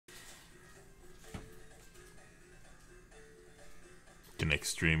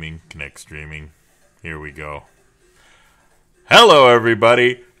Connect streaming. Here we go. Hello,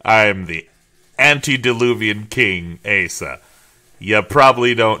 everybody. I'm the Antediluvian King, Asa. You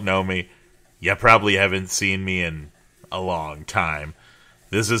probably don't know me. You probably haven't seen me in a long time.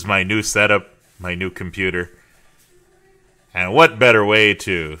 This is my new setup, my new computer. And what better way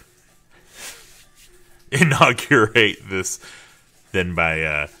to inaugurate this than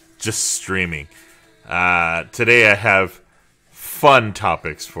by just streaming. Today I have fun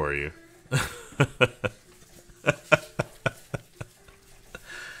topics for you.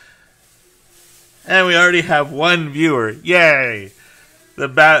 And we already have one viewer. Yay! The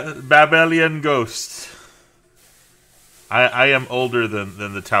Babylonian Ghost. I am older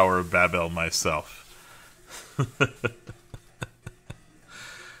than the Tower of Babel myself.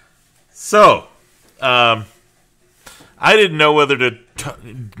 So, I didn't know whether to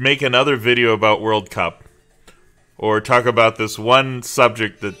make another video about World Cup or talk about this one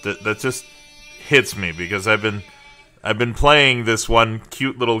subject that just hits me, because I've been playing this one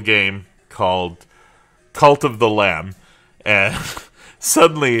cute little game called Cult of the Lamb, and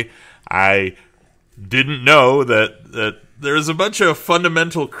suddenly I didn't know that there's a bunch of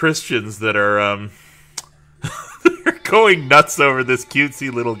fundamental Christians that are they're going nuts over this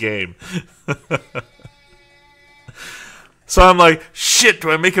cutesy little game. So I'm like, shit, do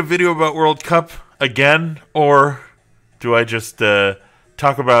I make a video about World Cup again? Or do I just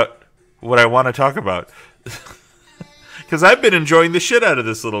talk about what I want to talk about? Because I've been enjoying the shit out of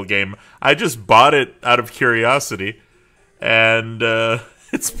this little game. I just bought it out of curiosity, and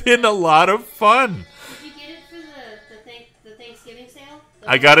it's been a lot of fun. Did you get it through the Thanksgiving sale?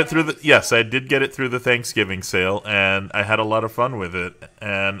 I got it through yes, I did get it through the Thanksgiving sale, and I had a lot of fun with it.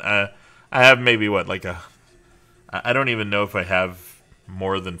 And I have maybe, I don't even know if I have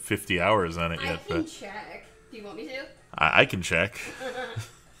more than 50 hours on it yet. I can check. Do you want me to? I can check.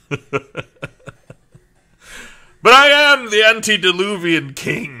 But I am the Antediluvian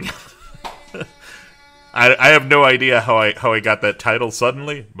King. I have no idea how I got that title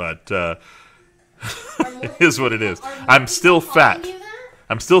suddenly, but it is what it is. I'm still fat.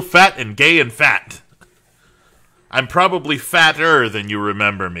 I'm still fat and gay and fat. I'm probably fatter than you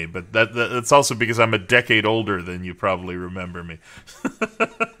remember me, but that's also because I'm a decade older than you probably remember me.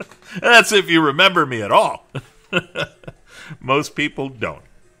 That's if you remember me at all. Most people don't.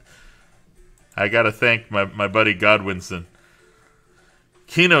 I gotta thank my buddy Godwinson.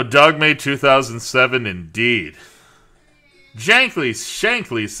 Kino Dogme 2007 indeed.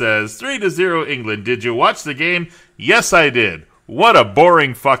 Shankly says, 3-0 England. Did you watch the game? Yes, I did. What a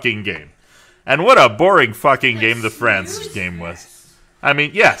boring fucking game. And what a boring fucking game the France game was. I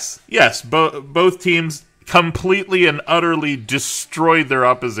mean, yes, both teams completely and utterly destroyed their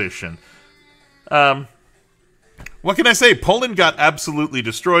opposition. What can I say? Poland got absolutely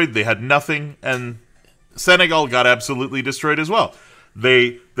destroyed. They had nothing, and Senegal got absolutely destroyed as well.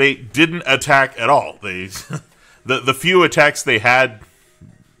 They didn't attack at all. The few attacks they had,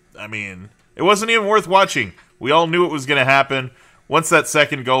 I mean, it wasn't even worth watching. We all knew it was going to happen. Once that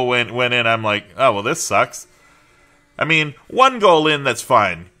second goal went in, I'm like, oh, well, this sucks. I mean, one goal in, that's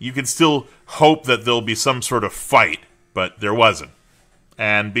fine. You can still hope that there'll be some sort of fight, but there wasn't.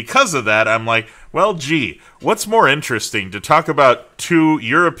 And because of that, I'm like, well, gee, what's more interesting, to talk about two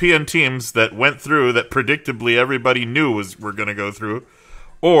European teams that went through, that predictably everybody knew were going to go through,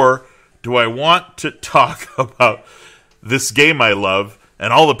 or do I want to talk about this game I love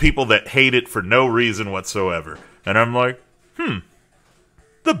and all the people that hate it for no reason whatsoever? And I'm like,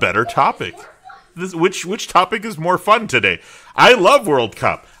 the better topic. Which topic is more fun today? I love World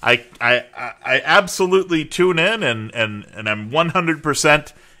Cup. I absolutely tune in and I'm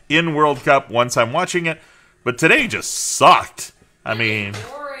 100% in World Cup once I'm watching it. But today just sucked. I mean,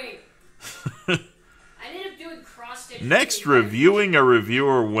 Boring. I ended up doing cross-stitch. Next, reviewing a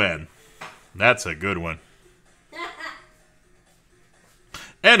reviewer when? That's a good one.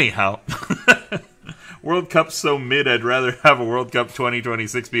 Anyhow, World Cup's so mid, I'd rather have a World Cup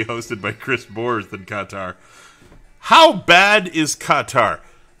 2026 be hosted by Chris Boers than Qatar. How bad is Qatar?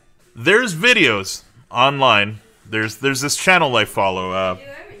 There's videos online. There's this channel I follow,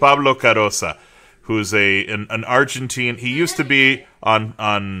 Pablo Carosa, who's an Argentine. He used to be on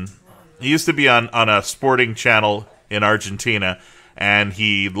a sporting channel in Argentina, and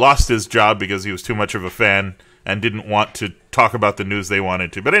he lost his job because he was too much of a fan and didn't want to talk about the news they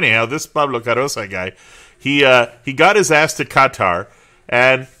wanted to. But anyhow, this Pablo Carosa guy, he got his ass to Qatar,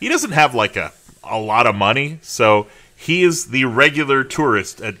 and he doesn't have like a lot of money, so he is the regular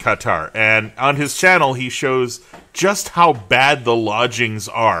tourist at Qatar. And on his channel, he shows just how bad the lodgings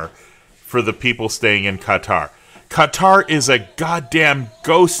are for the people staying in Qatar. Qatar is a goddamn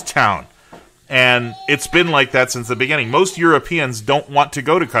ghost town. And it's been like that since the beginning. Most Europeans don't want to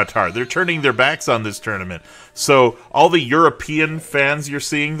go to Qatar. They're turning their backs on this tournament. So all the European fans you're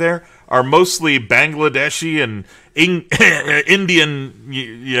seeing there are mostly Bangladeshi and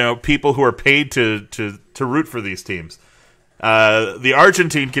Indian, people who are paid to root for these teams. The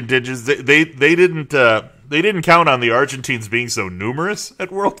Argentine contingents, they didn't count on the Argentines being so numerous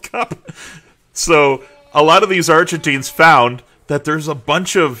at World Cup. So a lot of these Argentines found that there's a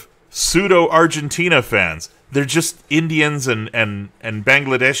bunch of pseudo-Argentina fans. They're just Indians and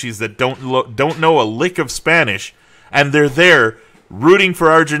Bangladeshis that don't know a lick of Spanish, and they're there rooting for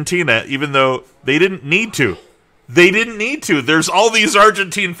Argentina, even though they didn't need to. They didn't need to. There's all these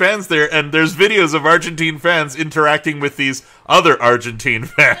Argentine fans there, and there's videos of Argentine fans interacting with these other Argentine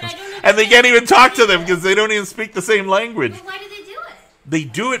fans. And they can't even talk to them because they don't even speak the same language. Well, why do they do it? They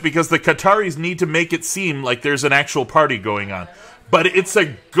do it because the Qataris need to make it seem like there's an actual party going on. But it's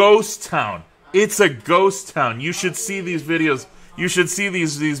a ghost town. It's a ghost town. You should see these videos. You should see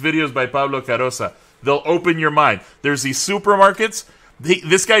these videos by Pablo Carosa. They'll open your mind. There's these supermarkets.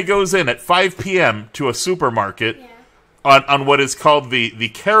 This guy goes in at 5 p.m. to a supermarket on what is called the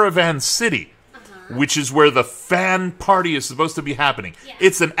Caravan City, which is where the fan party is supposed to be happening. Yeah.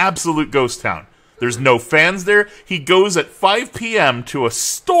 It's an absolute ghost town. There's no fans there. He goes at 5 p.m. to a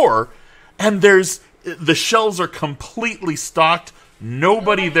store, and the shelves are completely stocked.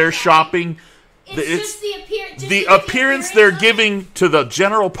 Nobody there shopping. It's just the appearance they're giving to the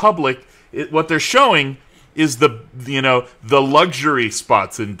general public. What they're showing is the luxury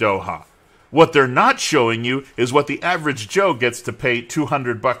spots in Doha. What they're not showing you is what the average Joe gets to pay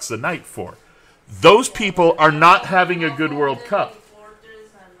 $200 a night for. Those people are not having a good World Cup.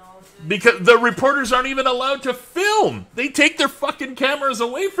 Because the reporters aren't even allowed to film. They take their fucking cameras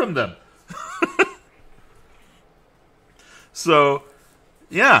away from them. So,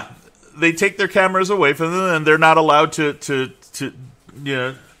 yeah, they take their cameras away from them, and they're not allowed to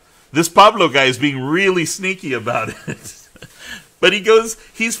This Pablo guy is being really sneaky about it. But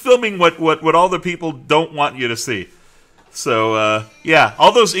he's filming what all the people don't want you to see. So, yeah,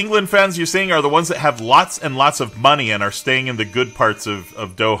 all those England fans you're seeing are the ones that have lots and lots of money and are staying in the good parts of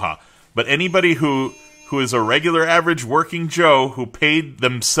Doha. But anybody who is a regular average working Joe who paid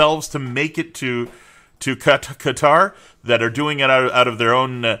themselves to make it to Qatar, that are doing it out of their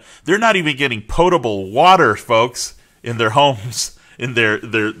own... they're not even getting potable water, folks, in their homes, in their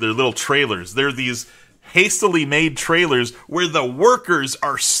little trailers. They're these hastily made trailers where the workers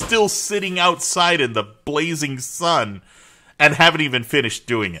are still sitting outside in the blazing sun and haven't even finished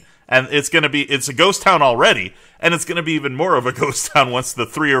doing it. And it's a ghost town already, and it's going to be even more of a ghost town once the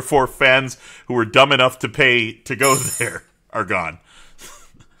 3 or 4 fans who were dumb enough to pay to go there are gone.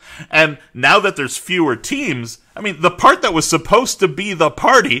 And now that there's fewer teams, I mean, the part that was supposed to be the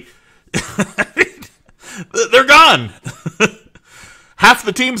party, they're gone. Half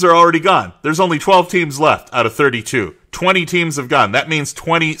the teams are already gone. There's only 12 teams left out of 32. 20 teams have gone. That means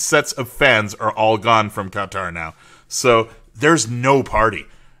 20 sets of fans are all gone from Qatar now. So there's no party.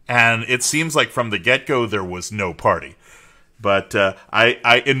 And it seems like from the get-go there was no party. But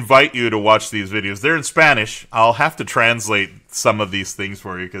I invite you to watch these videos. They're in Spanish. I'll have to translate some of these things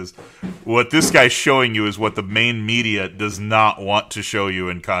for you, because what this guy's showing you is what the main media does not want to show you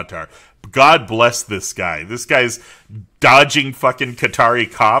in Qatar. God bless this guy. This guy's dodging fucking Qatari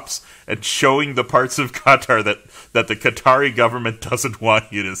cops and showing the parts of Qatar that the Qatari government doesn't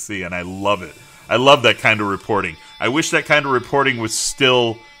want you to see, and I love it. I love that kind of reporting. I wish that kind of reporting was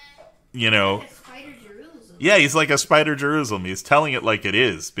still, Yeah, he's like a Spider Jerusalem. He's telling it like it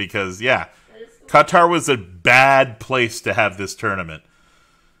is, because, yeah, Qatar was a bad place to have this tournament.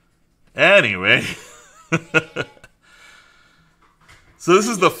 Anyway. So this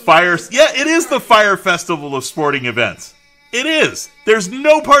is the fire... Yeah, it is the fire festival of sporting events. It is. There's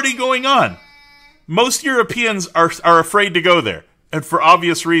no party going on. Most Europeans are afraid to go there, and for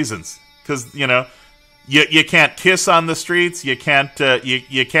obvious reasons. Because, you can't kiss on the streets. You can't...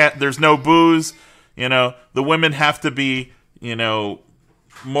 You can't... There's no booze. The women have to be,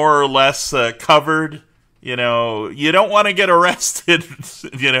 more or less covered. You don't want to get arrested,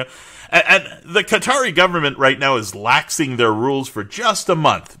 And the Qatari government right now is laxing their rules for just a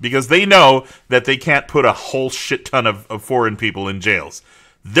month because they know that they can't put a whole shit ton of foreign people in jails.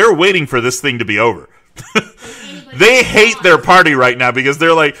 They're waiting for this thing to be over. They hate their party right now because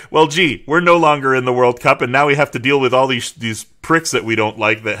they're like, well, gee, we're no longer in the World Cup, and now we have to deal with all these pricks that we don't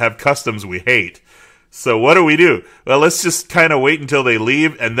like that have customs we hate. So what do? Well, let's just kind of wait until they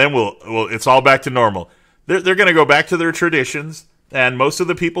leave, and then it's all back to normal. They're going to go back to their traditions, and most of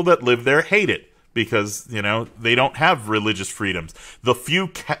the people that live there hate it. because, they don't have religious freedoms. The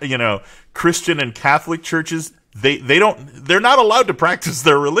few, Christian and Catholic churches, they're not allowed to practice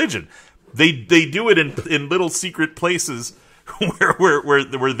their religion. They do it in little secret places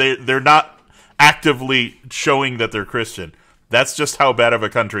where they're not actively showing that they're Christian. That's just how bad of a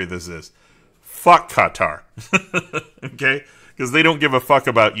country this is. Fuck Qatar. Okay? Because they don't give a fuck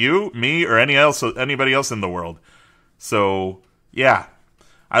about you, me, or anybody else in the world. So, yeah.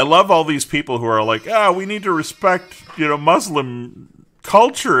 I love all these people who are like, we need to respect, Muslim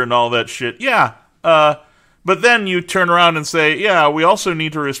culture and all that shit. Yeah. But then you turn around and say, yeah, we also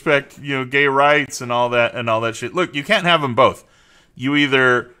need to respect, gay rights and all that shit. Look, you can't have them both. You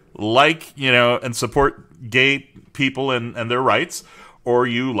either like, and support gay people and their rights, or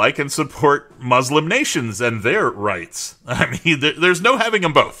you like and support Muslim nations and their rights. I mean, there's no having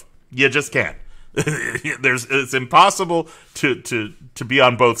them both. You just can't. It's impossible to be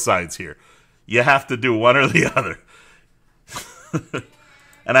on both sides here. You have to do one or the other.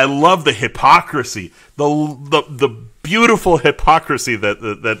 And I love the hypocrisy, the beautiful hypocrisy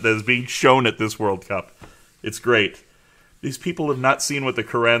that is being shown at this World Cup. It's great. These people have not seen what the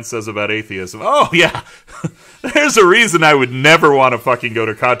Quran says about atheism. Oh, yeah. There's a reason I would never want to fucking go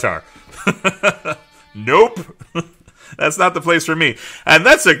to Qatar. Nope. That's not the place for me. And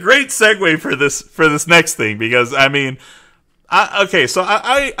that's a great segue for this next thing, because, I mean,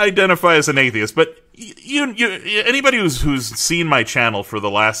 I identify as an atheist, but anybody who's seen my channel for the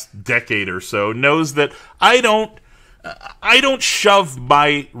last decade or so knows that I don't shove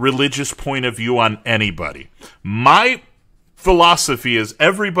my religious point of view on anybody. My philosophy is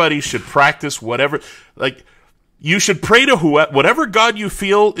everybody should practice whatever, you should pray to whatever God you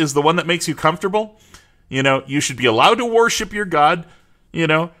feel is the one that makes you comfortable. You should be allowed to worship your God,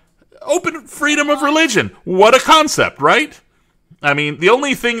 open freedom of religion. What a concept, right? I mean, the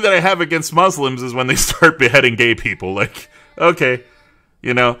only thing that I have against Muslims is when they start beheading gay people. Okay,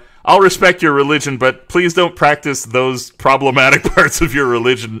 I'll respect your religion, but please don't practice those problematic parts of your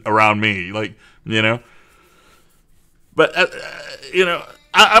religion around me. But,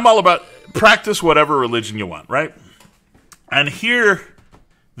 I'm all about practice whatever religion you want, right? And here,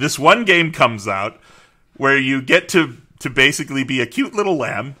 this one game comes out where you get to basically be a cute little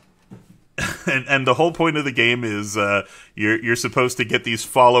lamb, and the whole point of the game is you're supposed to get these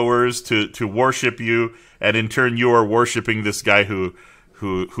followers to worship you, and in turn you are worshiping this guy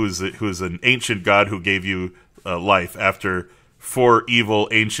who's an ancient god who gave you life after 4 evil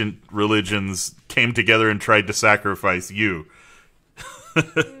ancient religions came together and tried to sacrifice you.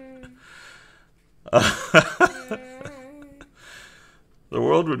 The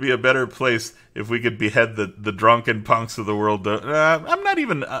world would be a better place if we could behead the drunken punks of the world. I'm not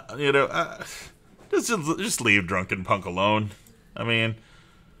even, just leave drunken punk alone. I mean,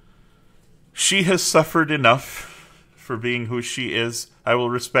 she has suffered enough for being who she is. I will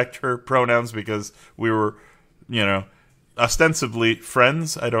respect her pronouns because we were, ostensibly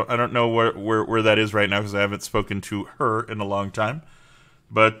friends. I don't know where that is right now because I haven't spoken to her in a long time.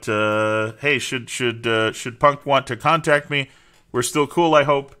 But hey, should Punk want to contact me, we're still cool, I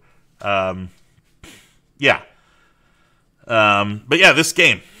hope. Yeah. But yeah, this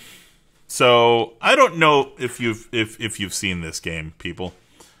game. So I don't know if you've seen this game, people,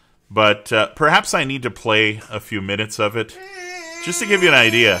 but perhaps I need to play a few minutes of it just to give you an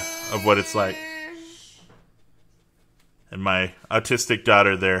idea of what it's like. And my autistic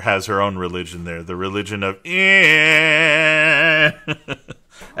daughter there has her own religion there, the religion of and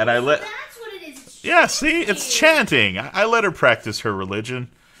I let. That's what it is. Yeah, see, it's chanting. I let her practice her religion.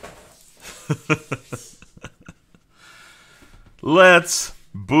 Let's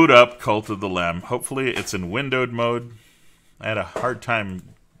boot up Cult of the Lamb. Hopefully it's in windowed mode. I had a hard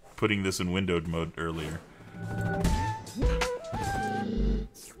time putting this in windowed mode earlier.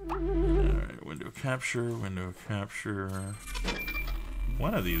 Alright, window capture.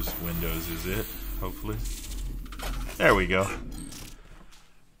 One of these windows is it, hopefully. There we go.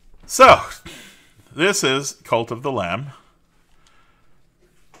 So, this is Cult of the Lamb.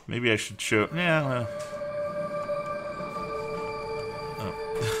 Maybe I should show... Yeah,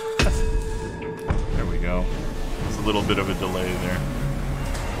 there we go. There's a little bit of a delay there.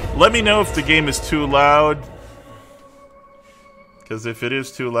 Let me know if the game is too loud. Because if it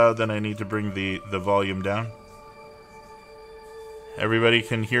is too loud, then I need to bring the volume down. Everybody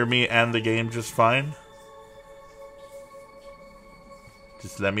can hear me and the game just fine?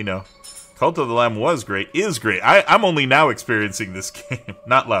 Just let me know. Cult of the Lamb was great. Is great. I'm only now experiencing this game.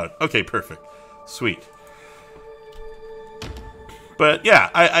 Not loud. Okay, perfect. Sweet. But yeah,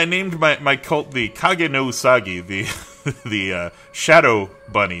 I named my cult the Kage no Usagi, the shadow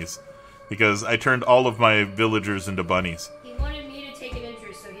bunnies. because I turned all of my villagers into bunnies. He wanted me to take an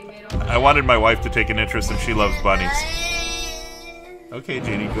interest, so he made all I wanted my wife to take an interest, and she loves bunnies. Okay,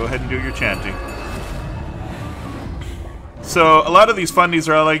 Janie, go ahead and do your chanting. So, a lot of these fundies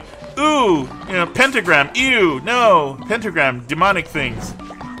are all like, ooh, you know, pentagram, ew, no, pentagram, demonic things.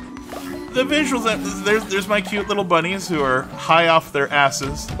 The visuals, there's my cute little bunnies who are high off their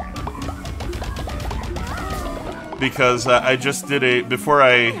asses. Because I just did a, before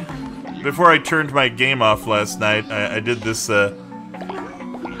I turned my game off last night, I did this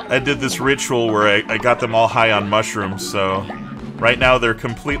ritual where I got them all high on mushrooms, so right now they're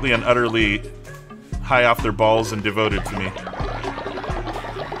completely and utterly high off their balls and devoted to me.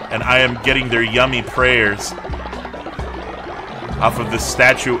 And I am getting their yummy prayers off of this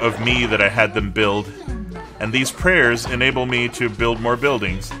statue of me that I had them build. And these prayers enable me to build more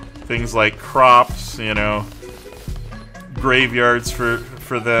buildings. Things like crops, you know, graveyards for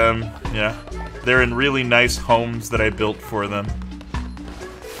them, yeah. They're in really nice homes that I built for them.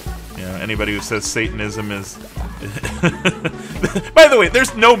 You know, anybody who says Satanism is... By the way,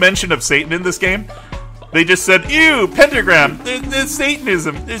 there's no mention of Satan in this game. They just said, ew, pentagram, there's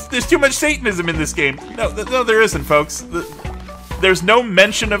Satanism. There's too much Satanism in this game. No, there isn't, folks. There's no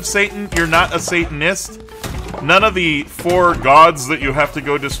mention of Satan. You're not a Satanist. None of the 4 gods that you have to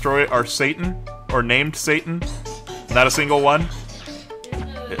go destroy are Satan, or named Satan. Not a single one.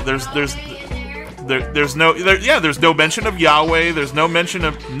 There's no mention of Yahweh. There's no mention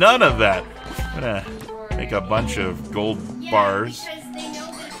of none of that. I'm gonna make a bunch of gold bars. Because they know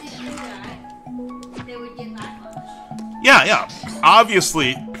that if they do that, they would get that much. Yeah.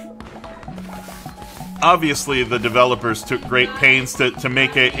 Obviously, the developers took great pains to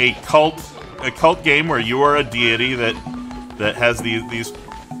make a cult game where you are a deity that has these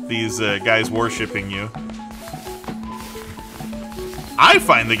guys worshiping you. I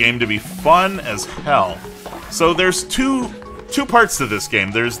find the game to be fun as hell. So there's two parts to this game.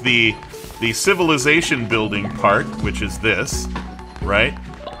 There's the civilization building part, which is this, right?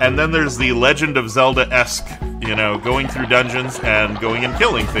 And then there's the Legend of Zelda-esque, you know, going through dungeons and going and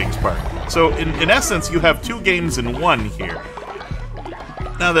killing things part. So in essence, you have 2 games in one here.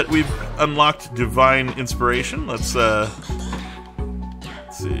 Now that we've unlocked divine inspiration, let's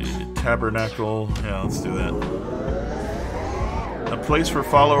see, tabernacle. Yeah, let's do that. A place for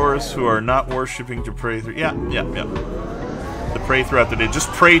followers who are not worshipping to pray through. Yeah. To pray throughout the day. Just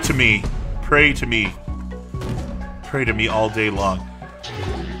pray to me. Pray to me. Pray to me all day long.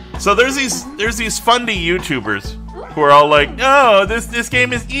 So there's these fundy YouTubers who are all like, "Oh, this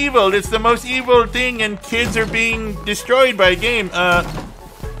game is evil. It's the most evil thing, and kids are being destroyed by a game."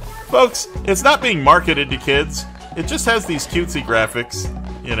 Folks, it's not being marketed to kids. It just has these cutesy graphics,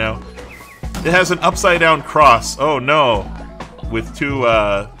 you know. It has an upside-down cross. Oh no. With 2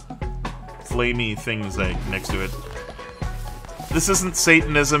 flamey things like next to it. This isn't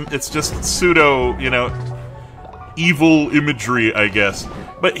Satanism, it's just pseudo, you know, evil imagery, I guess.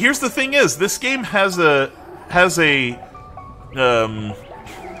 But here's the thing is, this game has there's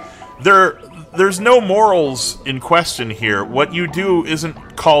no morals in question here. What you do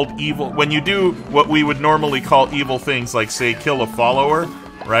isn't called evil. When you do what we would normally call evil things, like, say, kill a follower,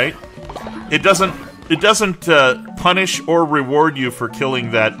 right? It doesn't punish or reward you for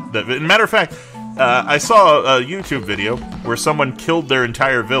killing that. Matter of fact, I saw a YouTube video where someone killed their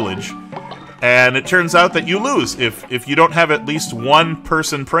entire village, and it turns out that you lose if you don't have at least one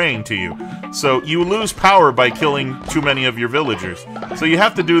person praying to you. So you lose power by killing too many of your villagers. So you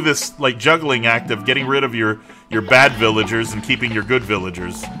have to do this like juggling act of getting rid of your bad villagers and keeping your good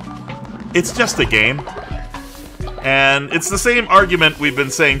villagers. It's just a game. And it's the same argument we've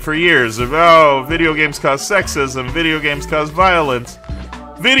been saying for years of, oh, video games cause sexism, video games cause violence.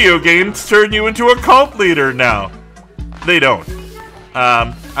 Video games turn you into a cult leader now. They don't.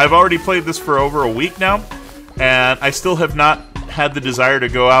 I've already played this for over a week now, and I still have not had the desire to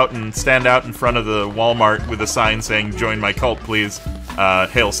go out and stand out in front of the Walmart with a sign saying, "Join my cult, please.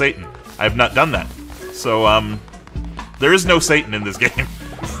 Hail Satan." I have not done that. So, there is no Satan in this game.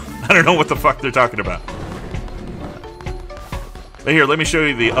 I don't know what the fuck they're talking about. But here, let me show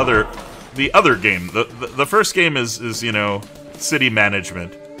you the other game. The first game is you know, city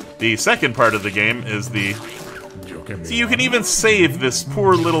management. The second part of the game is the... See, you can even save this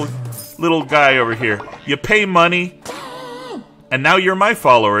poor little guy over here. You pay money, and now you're my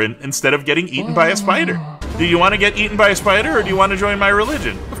follower instead of getting eaten by a spider. Do you want to get eaten by a spider, or do you want to join my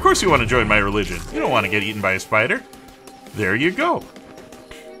religion? Of course you want to join my religion. You don't want to get eaten by a spider. There you go.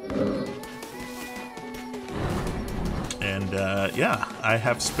 And, yeah, I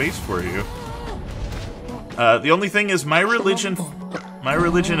have space for you. The only thing is my religion My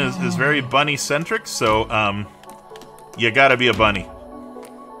religion is very bunny-centric, so, you gotta be a bunny.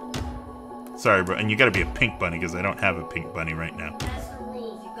 Sorry, bro. And you gotta be a pink bunny, because I don't have a pink bunny right now. That's the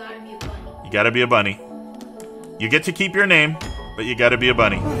rules. You gotta be a bunny. You gotta be a bunny. You get to keep your name, but you gotta be a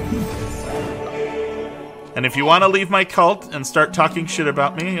bunny. And if you want to leave my cult and start talking shit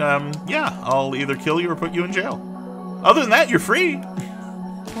about me, yeah, I'll either kill you or put you in jail. Other than that, you're free.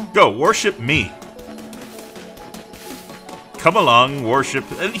 Go, worship me. Come along, worship.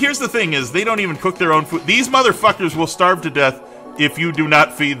 And here's the thing is, they don't even cook their own food. These motherfuckers will starve to death if you do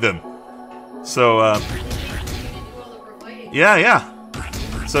not feed them. So, yeah.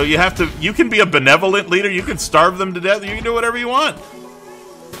 So you have to, you can be a benevolent leader, you can starve them to death, you can do whatever you want.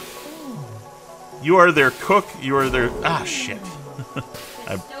 You are their cook, you are their, shit.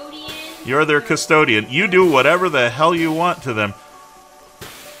 You are their custodian. You do whatever the hell you want to them.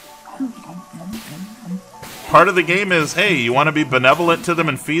 Part of the game is, hey, you want to be benevolent to them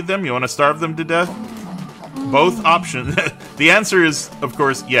and feed them? You want to starve them to death? Both options. The answer is, of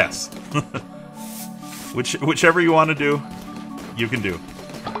course, yes. Whichever you want to do, you can do.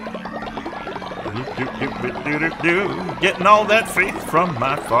 Getting all that faith from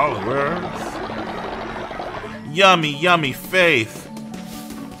my followers. Yummy, yummy faith.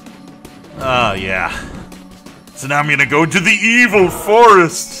 Oh, yeah. So now I'm gonna go to the evil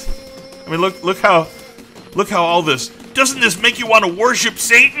forest. I mean, look how all this... Doesn't this make you want to worship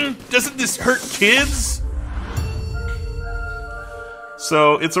Satan? Doesn't this hurt kids?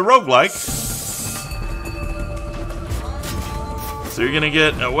 So, it's a roguelike. So you're gonna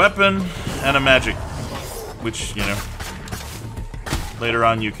get a weapon and a magic. Which, you know, later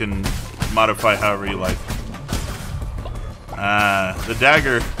on you can modify however you like. The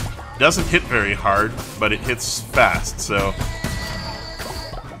dagger doesn't hit very hard, but it hits fast, so...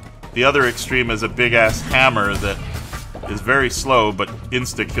 The other extreme is a big-ass hammer that is very slow, but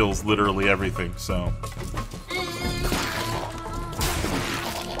insta-kills literally everything, so...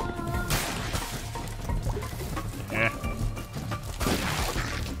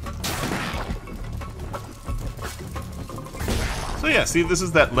 So yeah, see, this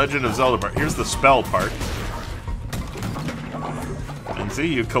is that Legend of Zelda part. Here's the spell part. And see,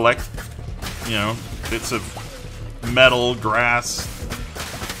 you collect, you know, bits of metal, grass,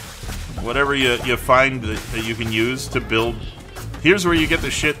 whatever you find that you can use to build. Here's where you get the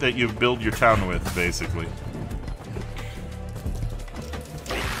shit that you build your town with, basically.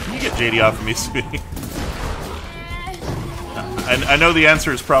 Can you get JD off of me, sweetie? I know the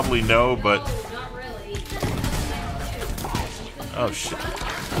answer is probably no, but... Oh, shit.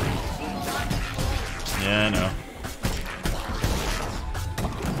 Yeah, I know.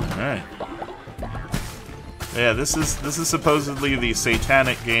 Alright. Yeah, this is supposedly the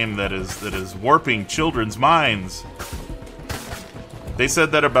satanic game that is warping children's minds. They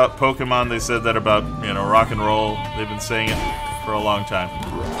said that about Pokemon, they said that about, you know, rock and roll. They've been saying it for a long time.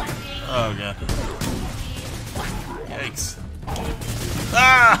 Oh, God. Yikes.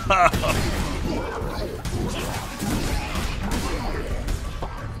 Ah!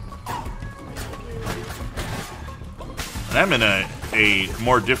 And I'm in a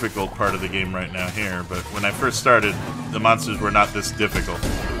more difficult part of the game right now here, but when I first started, the monsters were not this difficult.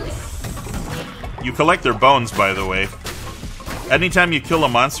 You collect their bones, by the way. Anytime you kill a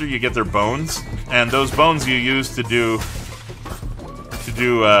monster, you get their bones, and those bones you use to do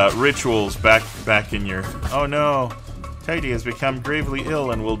rituals back in your... Oh no, Tidy has become gravely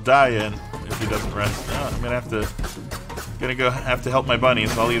ill and will die if he doesn't rest. Oh, I'm gonna have to help my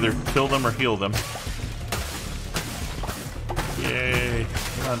bunnies. I'll either kill them or heal them. Yay!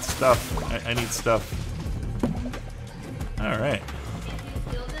 Come on, stuff. I need stuff. Alright.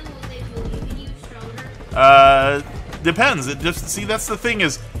 Depends. It just... See, that's the thing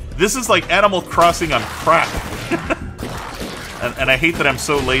is... This is like Animal Crossing on crack. and I hate that I'm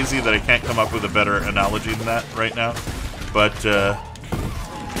so lazy that I can't come up with a better analogy than that right now. But,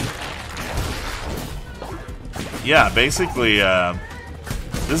 yeah, basically,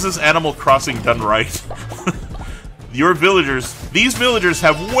 this is Animal Crossing done right. Your villagers, these villagers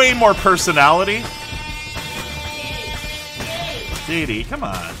have way more personality. JD, come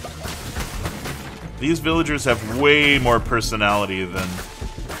on. These villagers have way more personality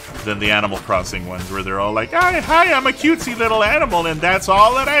than the Animal Crossing ones, where they're all like, hi, I'm a cutesy little animal, and that's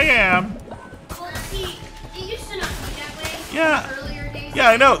all that I am. Well, see, it used to not be that way. Yeah. In the earlier days. Yeah,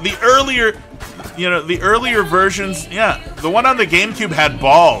 I know. The earlier versions, yeah. The one on the GameCube had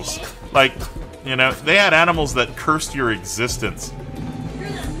balls. Like, you know, they had animals that cursed your existence. You're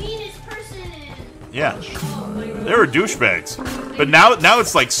the meanest person in... Yeah. They were douchebags. But now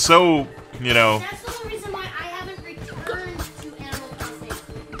it's like so, you know... That's the whole reason why I haven't returned to Animal Crossing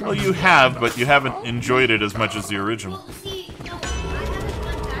Well, you have, but you haven't enjoyed it as much as the original. Well, see, no, I haven't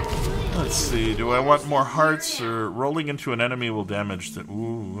gone back to it. Let's see, do I want more hearts, or rolling into an enemy will damage the...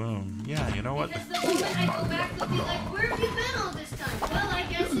 Ooh, yeah, you know what? Because the moment I go back, they'll be like, where have you been all this time? Well, I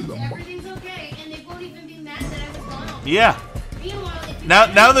guess everything's okay, and they won't even be mad that I was gone all this Yeah. time. Meanwhile, if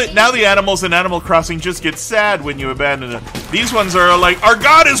Now the animals in Animal Crossing just get sad when you abandon it. These ones are like, our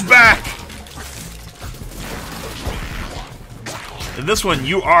god is back! In this one,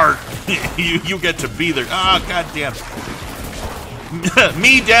 you are... you get to be there. Ah, goddamn.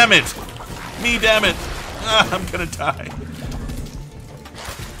 Me, damn it! Me, damn it! Ah, I'm gonna die.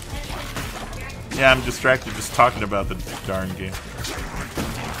 Yeah, I'm distracted just talking about the darn game.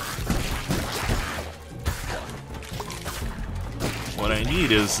 What I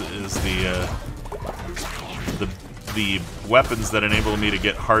need is the weapons that enable me to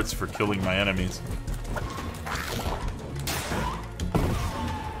get hearts for killing my enemies.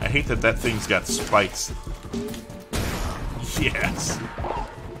 I hate that thing's got spikes. Yes.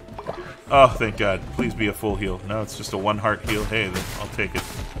 Oh, thank God. Please be a full heal. No, it's just a 1 heart heal. Hey, then I'll take it.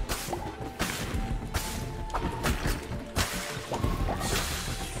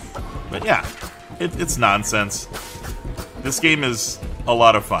 But yeah, it's nonsense. This game is a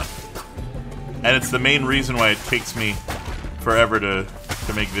lot of fun. And it's the main reason why it takes me forever to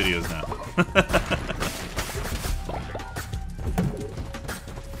make videos now.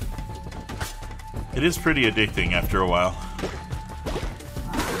 It is pretty addicting after a while.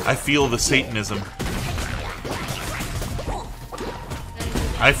 I feel the Satanism.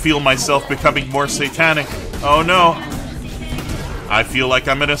 I feel myself becoming more satanic. Oh no. I feel like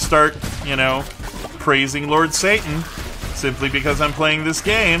I'm gonna start, you know, praising Lord Satan simply because I'm playing this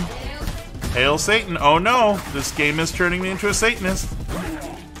game. Hail Satan. Oh no. This game is turning me into a Satanist.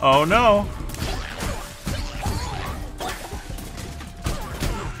 Oh no.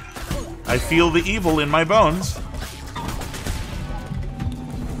 I feel the evil in my bones.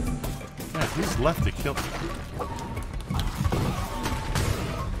 Yeah, who's left to kill?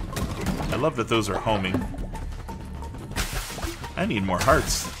 I love that those are homing. I need more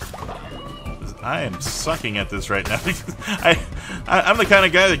hearts. I am sucking at this right now. I'm the kind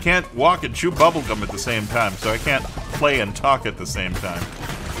of guy that can't walk and chew bubblegum at the same time, so I can't play and talk at the same time.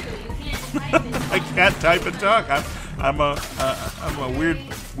 I can't type and talk. I'm a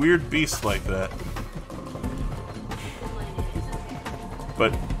weird beast like that.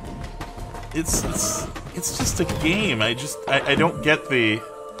 But it's just a game. I don't get the.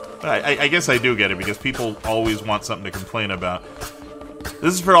 I guess I do get it because people always want something to complain about.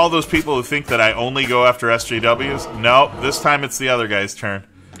 This is for all those people who think that I only go after SJWs. No, this time it's the other guy's turn.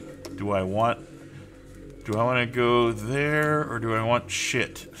 Do I want to go there or do I want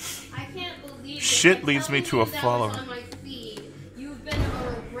shit? I can't believe shit leads me to a follower. On my feed. You've been on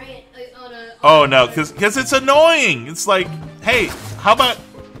a rant on a. Oh no, because it's annoying. It's like, hey, how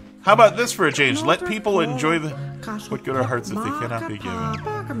about this for a change? Let people enjoy the. What good are hearts if they cannot be given?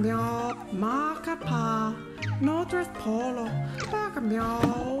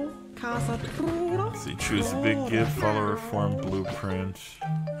 See, choose a big gift, follower form, blueprint,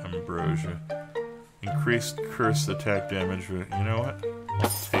 ambrosia. Increased curse attack damage. You know what? I'll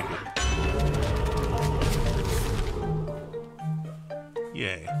take it.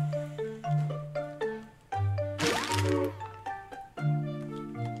 Yay.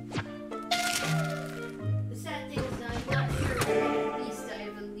 The sad thing is I'm not sure what beast I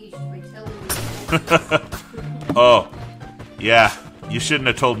have unleashed by telling you. Oh, yeah. You shouldn't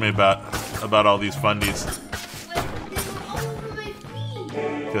have told me about all these fundies. But they were all over my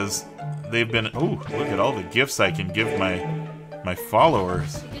feed. Because they've been. Ooh, look at all the gifts I can give my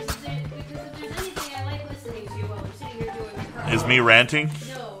followers. Because if there's anything I like listening to while I'm sitting here doing my crap. Is me ranting?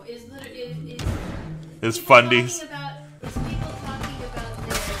 No, is Is fundies? people talking about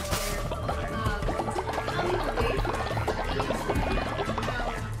coming away from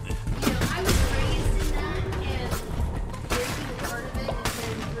I was raised in that and breaking part of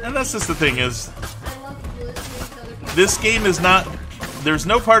it And that's just the thing is, I love listening to other people. this game is not. There's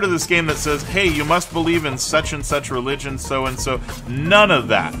no part of this game that says, hey, you must believe in such and such religion, so and so. None of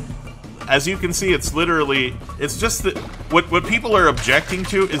that. As you can see, it's literally. It's just that. What people are objecting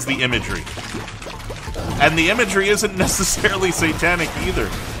to is the imagery. And the imagery isn't necessarily satanic either.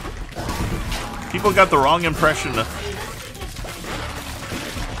 People got the wrong impression of.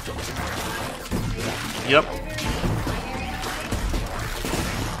 Yep.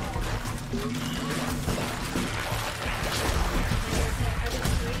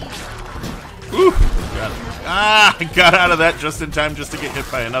 Ooh, I got out of that just in time just to get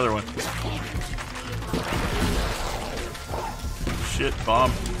hit by another one. Shit,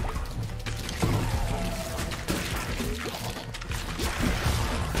 bomb.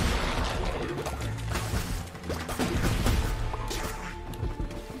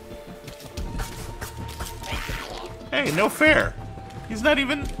 Hey, no fair. He's not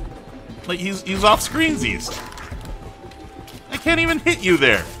even... Like, he's off screensies. I can't even hit you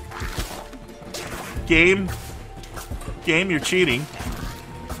there. Game, you're cheating.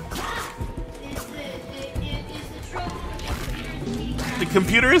 The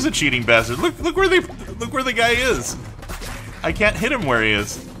computer is a cheating bastard. Look where the guy is. I can't hit him where he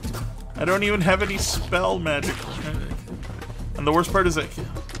is. I don't even have any spell magic. And the worst part is that...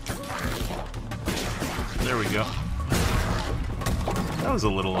 There we go. That was a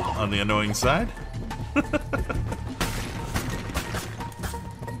little on the annoying side.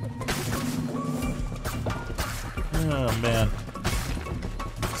 Oh man.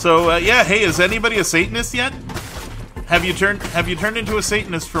 So yeah, hey, is anybody a Satanist yet? Have you turned into a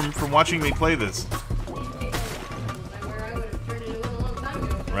Satanist from watching me play this?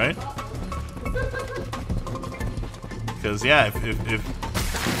 Right? Because yeah,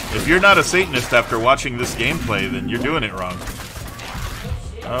 if you're not a Satanist after watching this gameplay, then you're doing it wrong.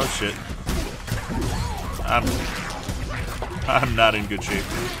 Oh shit. I'm not in good shape.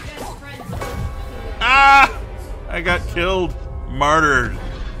 Ah! I got killed. Martyred.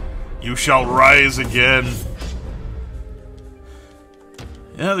 You shall rise again.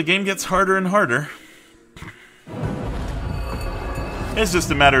 Yeah, the game gets harder and harder. It's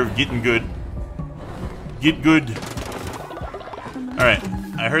just a matter of getting good. Get good. Alright,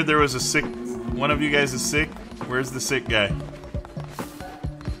 I heard there was a sick... One of you guys is sick? Where's the sick guy?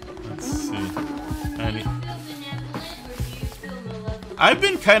 Let's see. I've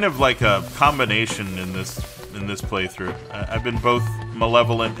been kind of like a combination in this playthrough. I've been both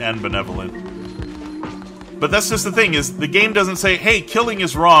malevolent and benevolent. But that's just the thing, is the game doesn't say, hey, killing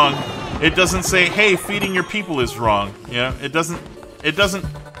is wrong. It doesn't say, hey, feeding your people is wrong. You know, it doesn't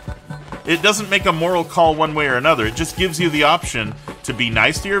make a moral call one way or another. It just gives you the option to be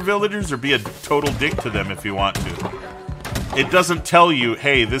nice to your villagers or be a total dick to them if you want to. It doesn't tell you,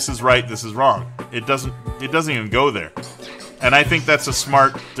 hey, this is right, this is wrong. It doesn't even go there. And I think that's a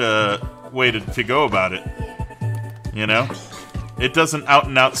smart way to go about it. You know? It doesn't out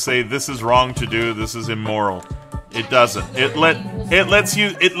and out say this is wrong to do, this is immoral. It doesn't. It lets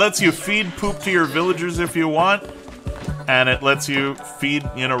you feed poop to your villagers if you want, and it lets you feed,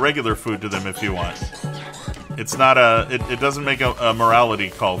 you know, regular food to them if you want. It's not it doesn't make a morality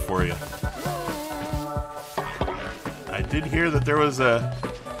call for you. I did hear that there was a...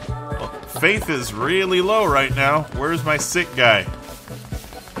 Well, faith is really low right now. Where's my sick guy?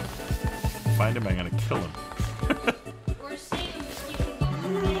 Find him, I'm gonna kill him.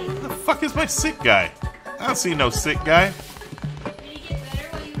 Where the fuck is my sick guy? I don't see no sick guy.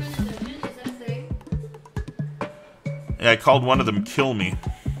 Yeah, I called one of them Kill Me.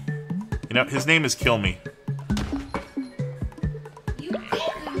 You know, his name is Kill Me.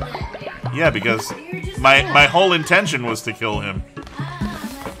 Yeah, because my whole intention was to kill him.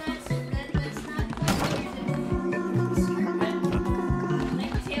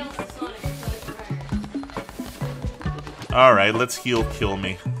 Alright, let's heal Kill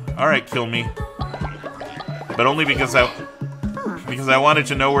Me. Alright, Kill Me. But only because I wanted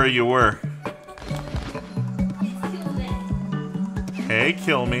to know where you were. Hey,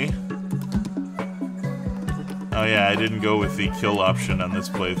 Kill Me. Oh yeah, I didn't go with the kill option on this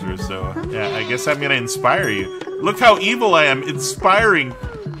playthrough, so yeah, I guess I'm gonna inspire you. Look how evil I am, inspiring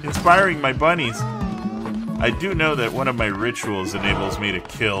my bunnies. I do know that one of my rituals enables me to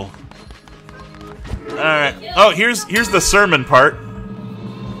kill. Alright. Oh, here's the sermon part.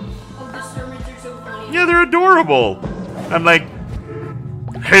 Oh, the sermons are so funny. Yeah, they're adorable. I'm like,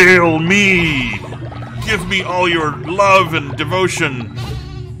 hail me! Give me all your love and devotion.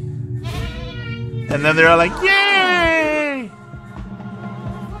 And then they're all like, yay!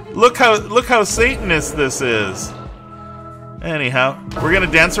 Look how Satanist this is. Anyhow, we're gonna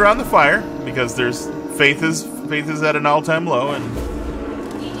dance around the fire because there's faith is at an all-time low,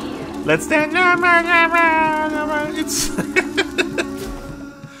 and let's dance. It's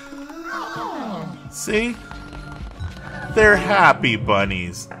see, they're happy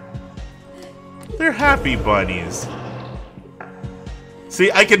bunnies. They're happy bunnies. See,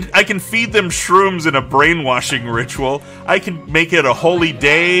 I can feed them shrooms in a brainwashing ritual. I can make it a holy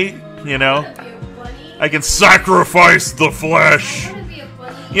day, you know. I can sacrifice the flesh.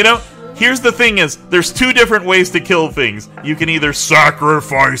 You know, here's the thing is, there's two different ways to kill things. You can either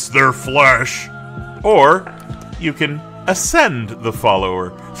sacrifice their flesh, or you can ascend the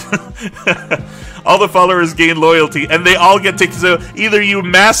follower. All the followers gain loyalty, and they all get to... So either you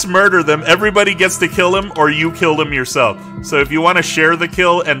mass murder them, everybody gets to kill him, or you kill them yourself. So if you want to share the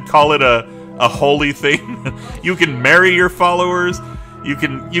kill and call it a holy thing, you can marry your followers. You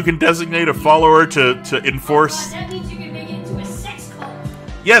can designate a follower to enforce... That means you can make it into a sex cult.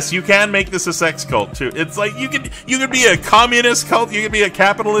 Yes, you can make this a sex cult, too. It's like, you can be a communist cult, you can be a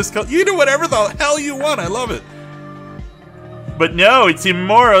capitalist cult, you can do whatever the hell you want, I love it. But no, it's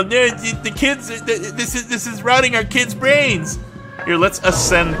immoral. No, the kids, this is rotting our kids' brains. Here, let's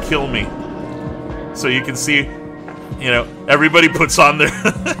ascend kill me. So you can see, everybody puts on their...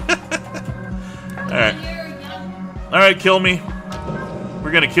 Alright. Alright, kill me.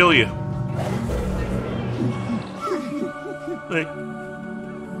 We're gonna kill you. Like,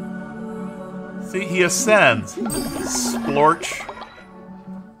 see, he ascends. Splorch.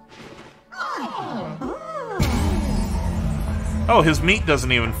 Oh, his meat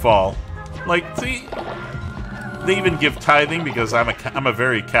doesn't even fall. Like, see, they even give tithing because I'm a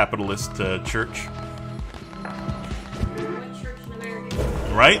very capitalist church. What church in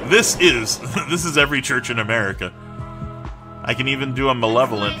America? Right? This is every church in America. I can even do a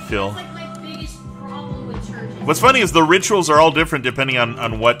malevolent kill. That's like my biggest problem with churches. What's funny is the rituals are all different depending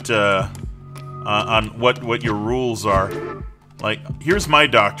on what your rules are. Like, here's my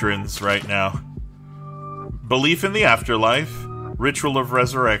doctrines right now. Belief in the afterlife, ritual of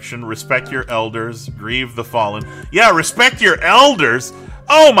resurrection, respect your elders, grieve the fallen. Yeah, respect your elders?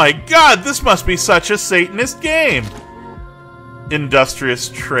 Oh my god, this must be such a Satanist game. Industrious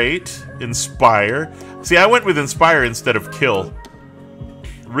trait, inspire. See, I went with inspire instead of kill.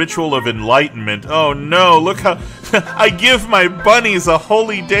 Ritual of enlightenment. Oh no, look how... I give my bunnies a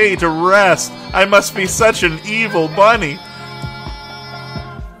holy day to rest. I must be such an evil bunny.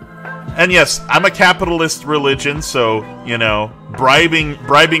 And yes, I'm a capitalist religion, so,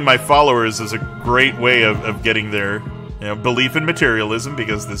 bribing my followers is a great way of getting their belief in materialism,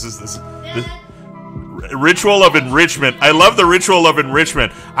 because this ritual of enrichment. I love the ritual of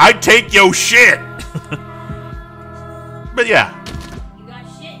enrichment. I take your shit! But yeah. You got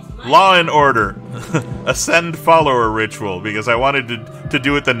shit. Law and order. Ascend follower ritual, because I wanted to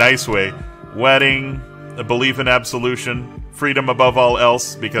do it the nice way. Wedding, a belief in absolution, freedom above all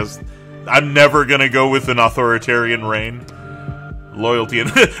else, because I'm never gonna go with an authoritarian reign. Loyalty, and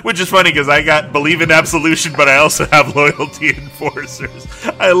which is funny because I got believe in absolution, but I also have loyalty enforcers.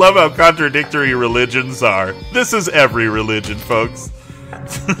 I love how contradictory religions are. This is every religion, folks.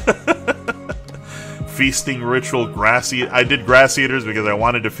 Feasting ritual, I did grass eaters because I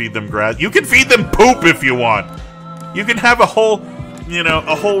wanted to feed them grass. You can feed them poop if you want. You can have a whole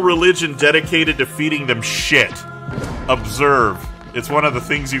religion dedicated to feeding them shit. Observe. It's one of the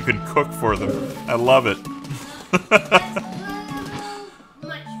things you can cook for them. I love it.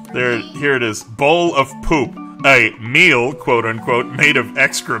 Here it is. Bowl of poop. A meal, quote unquote, made of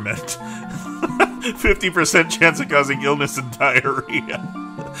excrement. 50% chance of causing illness and diarrhea.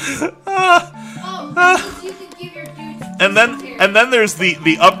 You can give your dudes And then there's the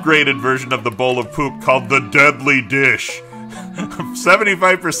upgraded version of the bowl of poop called the deadly dish.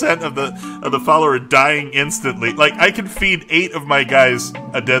 75% of the follower dying instantly. Like, I could feed 8 of my guys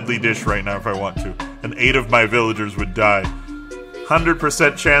a deadly dish right now if I want to, and 8 of my villagers would die.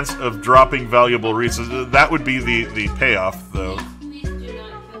 100% chance of dropping valuable resources. That would be the payoff, though. Please do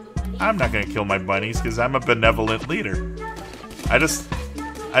not kill the bunny. I'm not gonna kill my bunnies because I'm a benevolent leader. I just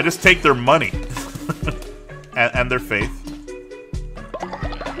take their money and their faith.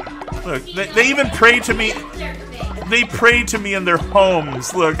 Look, they even pray to me. They pray to me in their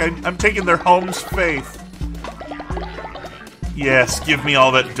homes. Look, I'm taking their home's faith. Yes, give me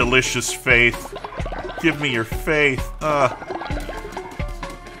all that delicious faith. Give me your faith.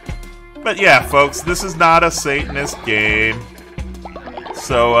 But yeah, folks, this is not a Satanist game.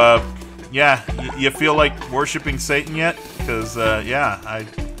 So, yeah, you feel like worshiping Satan yet? Because, yeah,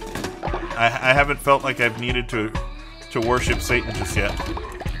 I haven't felt like I've needed to worship Satan just yet.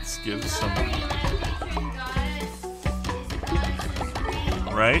 Let's give some...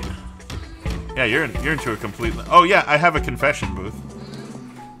 Right? Yeah, you're into a complete... Oh yeah, I have a confession booth.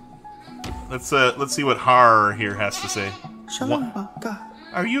 Let's see what Har here has to say.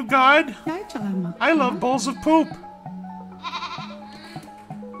 Are you God? I love bowls of poop.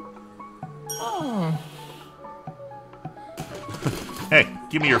 Hey,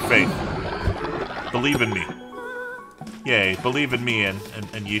 give me your faith. Believe in me. Yay, believe in me and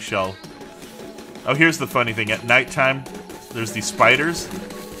ye shall... Oh, here's the funny thing. At nighttime, there's these spiders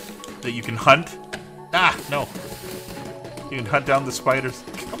that you can hunt. Ah, no. You can hunt down the spiders.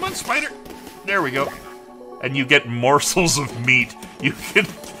 Come on, spider! There we go. and you get morsels of meat. You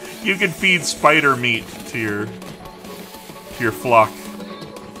can feed spider meat to your flock.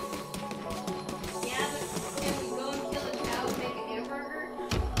 Yeah, but can we go and kill a cow and make a hamburger?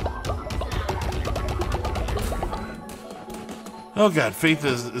 Oh god, faith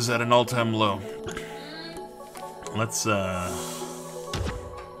is at an all-time low. Let's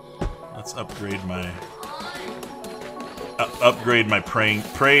upgrade my praying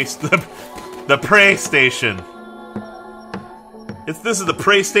the pray station. This is the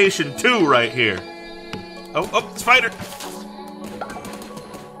pray station 2 right here. Oh, spider!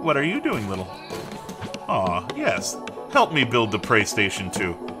 What are you doing, little? Aw, yes. Help me build the pray station 2. I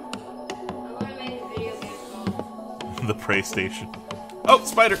want to make a video game called The pray station. Oh,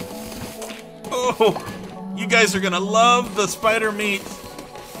 spider! Oh, you guys are gonna love the spider meat.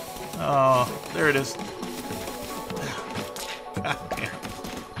 Oh, there it is. God damn.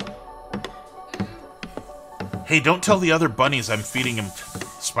 Hey, don't tell the other bunnies I'm feeding them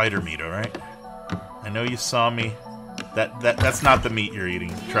spider meat, alright? I know you saw me. That's not the meat you're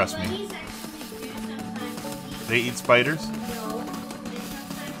eating, trust me. bunnies actually do sometimes They eat spiders? no, and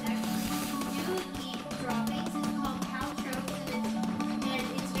sometimes actually do eat droppings. It's called caltrops, and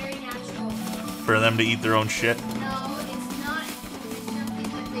it's very natural. For them to eat their own shit? No, it's not. It's something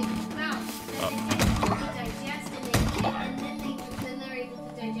that they poop out that they digest, and they eat it, and then they're able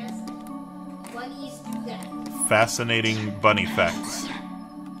to digest it. Bunnies do that. Fascinating bunny facts.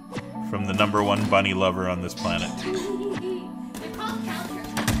 From the '1 bunny lover on this planet. They're called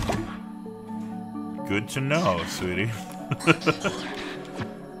caltrops. Good to know, sweetie.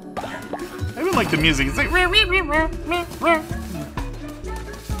 I even like the music. It's like...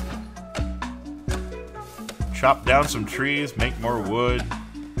 Chop down some trees, make more wood.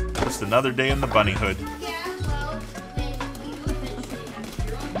 Just another day in the bunny hood. Yeah, well, then you eventually have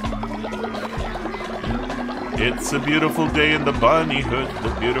your own. It's a beautiful day in the bunny hood.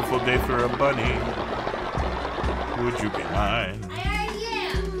 A beautiful day for a bunny. Would you be mine? I already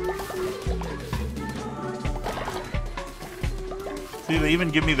am. See, they even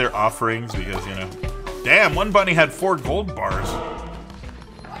give me their offerings because, you know... Damn, one bunny had 4 gold bars.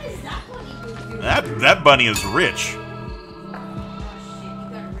 What is that bunny doing? That bunny is rich. Shit, you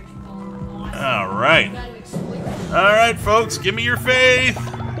got a rich bone. Alright. You gotta exploit that. Alright, folks, give me your faith.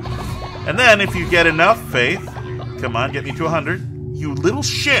 And then, if you get enough faith... Come on, get me to 100. You little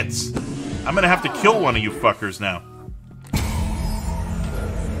shits! I'm gonna have to kill one of you fuckers now.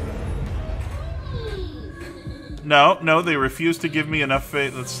 No, they refuse to give me enough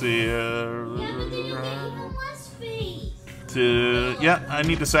faith. Let's see. Yeah, but then you get even less faith. Yeah, I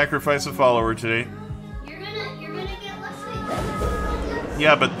need to sacrifice a follower today. You're gonna get less faith.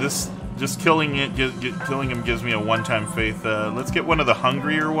 Yeah, but this just killing him gives me a one-time faith. Let's get one of the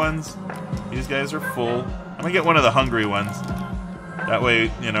hungrier ones. These guys are full. I'm gonna get one of the hungry ones. That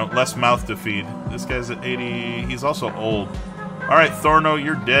way, you know, less mouth to feed. This guy's at 80. He's also old. All right, Thorno,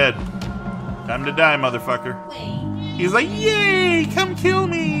 you're dead. Time to die, motherfucker. Wait. He's like, yay! Come kill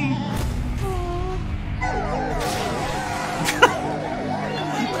me!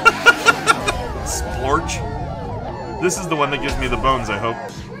 Splorch. This is the one that gives me the bones, I hope.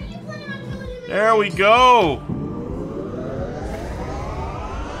 There we go!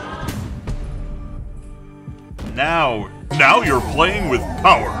 Now you're playing with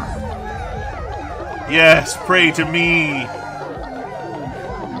power. Yes, pray to me.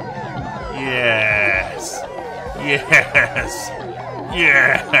 Yes. Yes.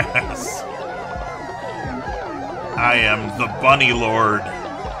 Yes. I am the Bunny Lord.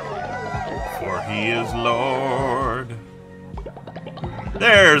 For he is Lord.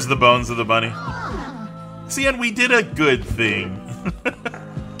 There's the bones of the bunny. See, and we did a good thing.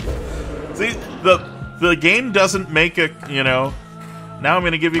 See, the game doesn't make a, you know... Now I'm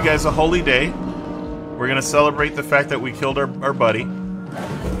going to give you guys a holy day. We're going to celebrate the fact that we killed our buddy.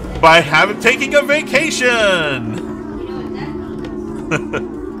 By taking a vacation! You know what that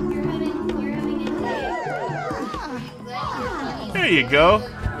means? You're having a day. There you go.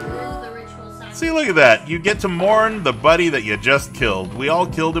 The ritual sacrifice. See, look at that. You get to mourn the buddy that you just killed. We all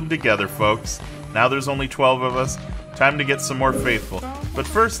killed him together, folks. Now there's only 12 of us. Time to get some more faithful. But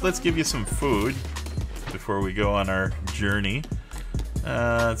first, let's give you some food before we go on our journey.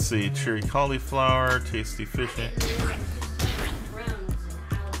 Let's see. Cherry cauliflower, tasty fish.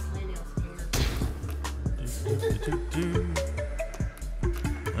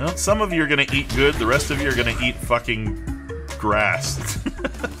 Well, some of you are going to eat good. The rest of you are going to eat fucking grass. Well,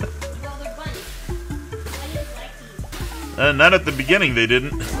 they're bunnies. Bunnies like to eat. Not at the beginning, they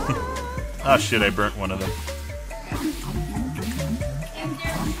didn't. Oh shit, I burnt one of them. If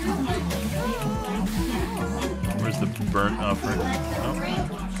they're true bunnies, they will like to burnt offering. Oh.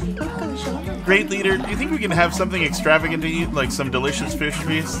 Great leader, do you think we can have something extravagant to eat, like some delicious fish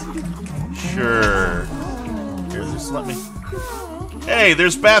feast? Sure. Here, just let me... Hey,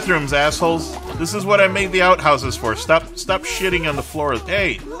 there's bathrooms, assholes. This is what I made the outhouses for. Stop shitting on the floor.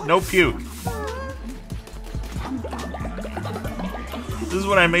 Hey, no puke. This is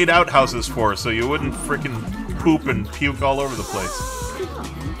what I made outhouses for, so you wouldn't frickin' poop and puke all over the place.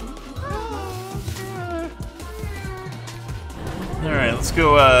 Alright, let's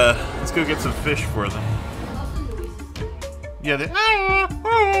go get some fish for them. Yeah,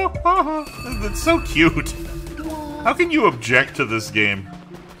 that's so cute. How can you object to this game?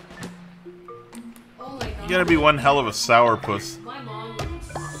 Oh my God. You gotta be one hell of a sourpuss. My mom would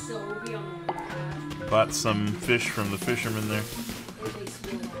so be on the lookout. Bought some fish from the fisherman there.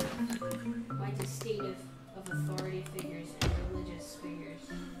 Quite a state of authority figures and religious figures.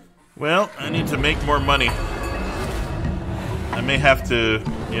 Well, I need to make more money. I may have to,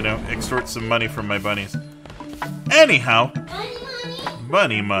 you know, extort some money from my bunnies. Anyhow,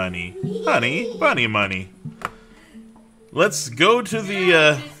 bunny money, honey, bunny money. Let's go to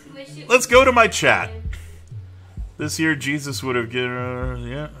the, let's go to my chat. This year, Jesus would have given,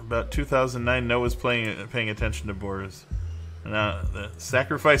 yeah, about 2009, Noah's paying attention to Boris. Now,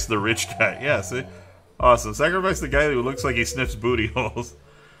 sacrifice the rich guy. Yeah, see? Awesome. Sacrifice the guy who looks like he sniffs booty holes.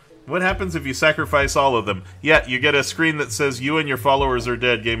 What happens if you sacrifice all of them? Yeah, you get a screen that says you and your followers are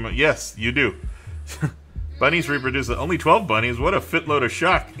dead. Game. Yes, you do. Bunnies reproduce. Only 12 bunnies? What a fitload of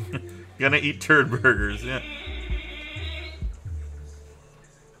shock. Gonna eat turd burgers. Yeah.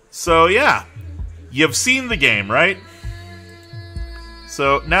 So, yeah. You've seen the game, right?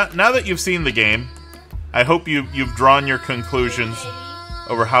 So, now that you've seen the game, I hope you've drawn your conclusions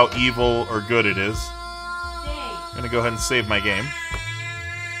over how evil or good it is. I'm gonna go ahead and save my game.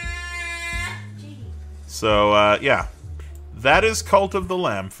 So, yeah. That is Cult of the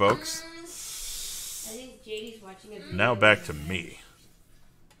Lamb, folks. Now back to me.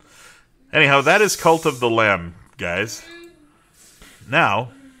 Anyhow, that is Cult of the Lamb, guys.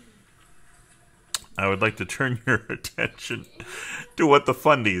 Now, I would like to turn your attention to what the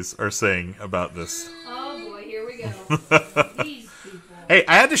fundies are saying about this. Oh boy, here we go. These people. Hey,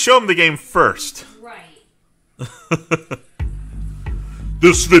 I had to show them the game first. Right.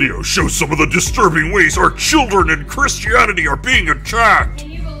 This video shows some of the disturbing ways our children in Christianity are being attacked.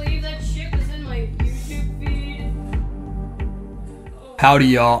 Can you believe that shit was in my YouTube feed? Oh. Howdy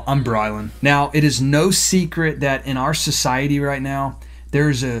y'all, I'm Brylan. Now, it is no secret that in our society right now,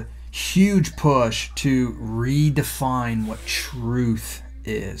 there's a huge push to redefine what truth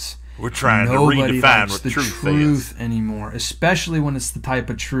is. We're trying Nobody to redefine likes what the truth is anymore, especially when it's the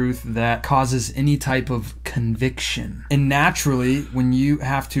type of truth that causes any type of conviction. And naturally, when you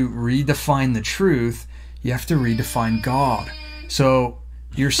have to redefine the truth, you have to redefine God. So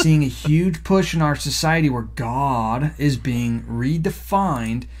you're seeing a huge push in our society where God is being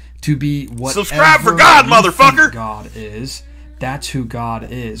redefined to be whatever Subscribe for God, you motherfucker! think God is. That's who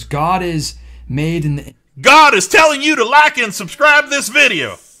God is. God is made in the... God is telling you to like and subscribe this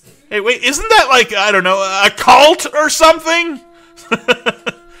video. Hey, wait, isn't that like, I don't know, a cult or something?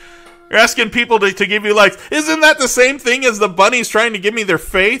 You're asking people to give you likes. Isn't that the same thing as the bunnies trying to give me their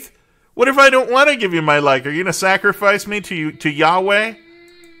faith? What if I don't want to give you my like? Are you going to sacrifice me to Yahweh?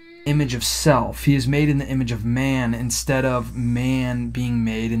 Image of self. He is made in the image of man instead of man being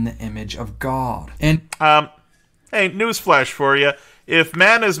made in the image of God. And hey, newsflash for you. If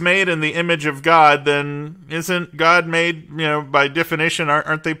man is made in the image of God, then isn't God made, you know, by definition,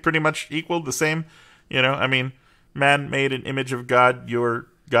 aren't they pretty much equal, the same? You know, I mean, man made an image of God, your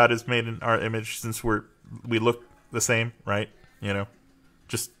God is made in our image since we look the same, right? You know,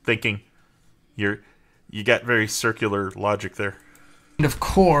 just thinking. You got very circular logic there. And of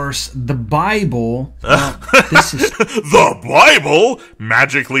course, the Bible, this is... The Bible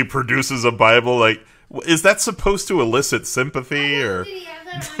magically produces a Bible, like... Is that supposed to elicit sympathy, or...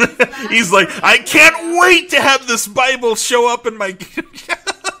 He's like, I can't wait to have this Bible show up in my...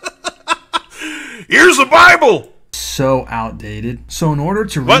 Here's a Bible! So outdated. So in order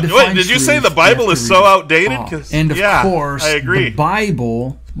to What? redefine Wait, did you say the truth, Bible you have is to so outdated? And of course, I agree. the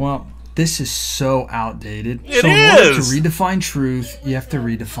Bible, well, this is so outdated. It so in order to is. redefine truth, you have to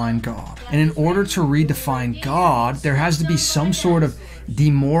redefine God. And in order to redefine God, there has to be some sort of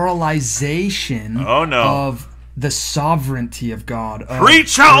demoralization of the sovereignty of God.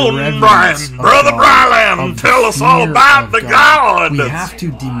 Preach on, Brian! Brother Brian! Tell us all about the God! We have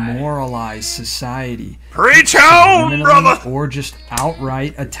to demoralize society. Preach on, subliminally brother! or just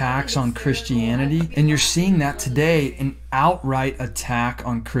outright attacks on Christianity. And you're seeing that today, an outright attack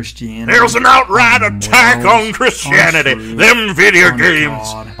on Christianity. There's an outright on attack morals, on Christianity. on truth, Them video on games.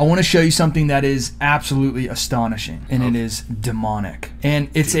 God. I want to show you something that is absolutely astonishing, and it is demonic. And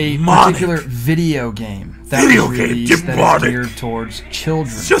it's a particular video game that was released that is geared towards children.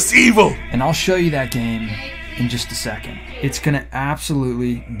 It's just evil. And I'll show you that game in just a second. It's gonna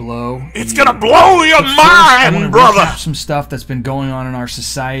absolutely blow. It's gonna blow your I want to mind, brother. recap some stuff that's been going on in our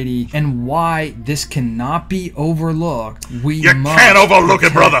society and why this cannot be overlooked. You can't overlook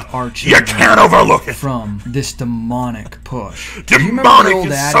it, brother. You can't overlook it. From this demonic push. Demonic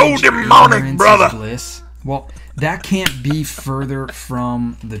is so demonic, brother. Bliss? Well, that can't be further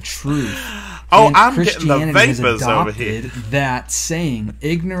from the truth. Oh, And I'm getting the Christianity has vapors over here. adopted that saying,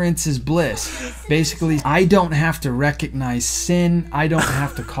 ignorance is bliss. Basically, I don't have to recognize sin. I don't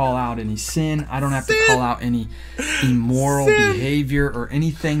have to call out any sin. I don't have to call out any immoral behavior or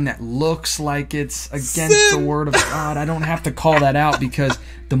anything that looks like it's against the word of God. I don't have to call that out because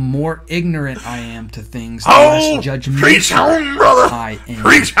the more ignorant I am to things, the less judgmental preach on, brother. I am.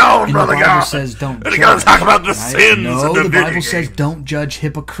 Preach on, And brother the Bible God. says don't And you judge. gotta talk about the right? sins No, of the the video Bible says game. don't judge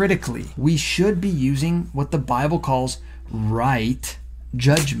hypocritically. We should be using what the Bible calls right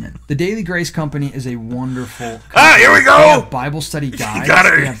judgment. The Daily Grace Company is a wonderful company. Here we go. They have Bible study guides. got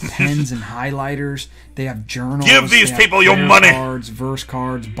it. They have pens and highlighters. They have journals. Give these they have people your prayer money. Cards, verse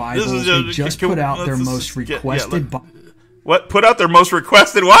cards, Bibles. is They just put out their let's most just get- requested What? Put out their most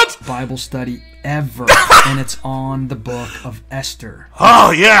requested what? Bible study ever, and it's on the book of Esther.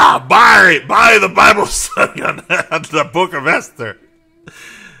 Oh yeah, buy the Bible study on the Book of Esther.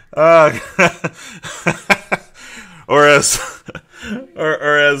 Or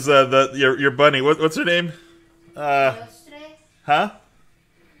as your bunny. What's her name? Huh?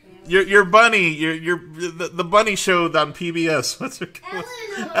 Your bunny. The bunny show on PBS. What's her?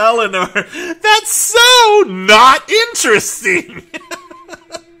 Eleanor. That's so not interesting.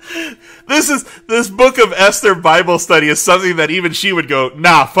 This Book of Esther Bible study is something that even she would go,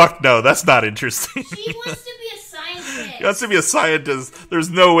 nah, fuck no, that's not interesting. She wants to be a scientist. She wants to be a scientist. There's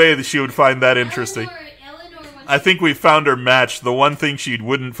no way that she would find that interesting. Eleanor wants I think we found her match. The one thing she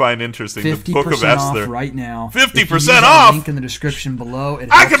wouldn't find interesting, the Book of 50% off Esther. right now. 50% If you use our off? Link in the description below. It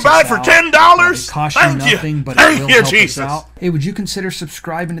I helps can buy us it for out. $10. It costs you Thank you. nothing, but Thank it will you, help Jesus. us out. Hey, would you consider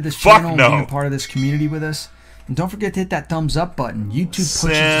subscribing to this Fuck channel no. and being a part of this community with us? And don't forget to hit that thumbs up button. YouTube pushes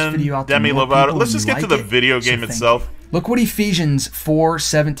this Send video out to Demi more Lovato. people Let's when just you get to like the it. video So game thank itself. you. Look what Ephesians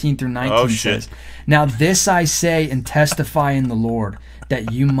 4:17 through 19 Oh, shit. says. Now this I say and testify in the Lord,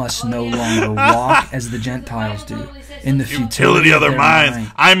 that you must no longer walk as the Gentiles do, in the futility Futility of their mind.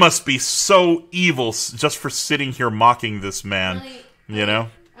 minds. I must be so evil just for sitting here mocking this man. You know?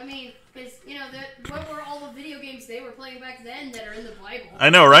 I mean, because, what were all the video games they were playing back then that are in the Bible? I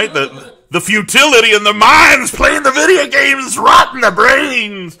know, right? The futility in the minds, playing the video games, rotting the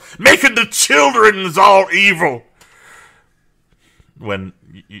brains, making the children's all evil. When,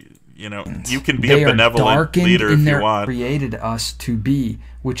 you can be They a are benevolent darkened leader in if their you want. created us to be,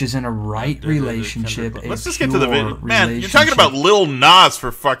 which is in a right relationship. Let's a just get to the video. pure Man, you're talking relationship. about Lil Nas,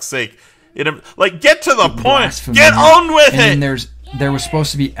 for fuck's sake. Get to the point. Blasphemy. Get on with and it. There was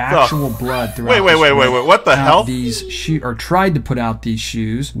supposed to be actual blood throughout. Wait, this wait. What the hell? These tried to put out these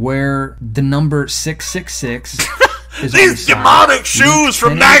shoes where the number 666 is on the These side. demonic shoes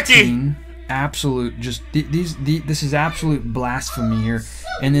from Nike. 10:18, Absolute, just this is absolute blasphemy here.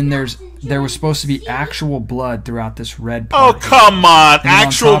 And then there was supposed to be actual blood throughout this red part. Oh, come on. And then on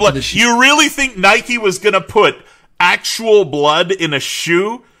Actual top of blood. the shoe- You really think Nike was going to put actual blood in a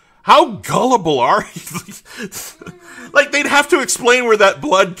shoe? How gullible are you? Like, they'd have to explain where that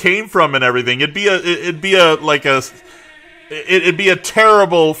blood came from and everything. It'd be a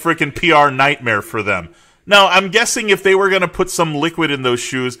terrible freaking PR nightmare for them. Now, I'm guessing if they were going to put some liquid in those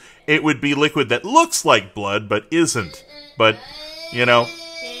shoes, it would be liquid that looks like blood but isn't. But,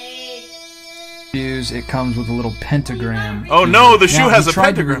 shoes, it comes with a little pentagram. Oh no, the shoe Now, has he a tried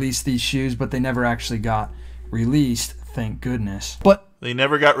to pentagram. release these shoes, but they never actually got released. Thank goodness. But They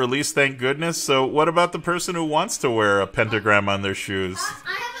never got released, thank goodness. So what about the person who wants to wear a pentagram on their shoes?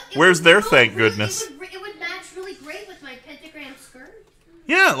 Where's their thank goodness? It would match really great with my pentagram skirt.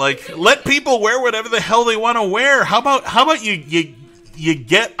 Yeah, like, let people wear whatever the hell they want to wear. How about you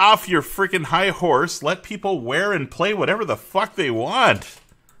get off your freaking high horse, let people wear and play whatever the fuck they want.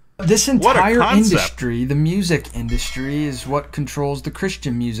 this What a entire concept. industry, the music industry, is what controls the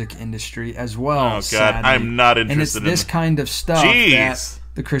Christian music industry as well. Oh, God, sadly. I'm not And it's interested in this kind of stuff Jeez. that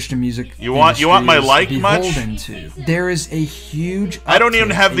the Christian music You want my industry like is much? beholden to. There is a huge I don't even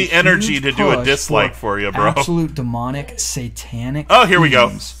uptick, have the a energy huge to do a push dislike for you, bro. Absolute demonic, satanic Oh, here we go.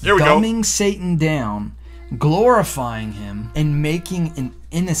 themes, Here we go. dumbing Satan down, glorifying him, and making an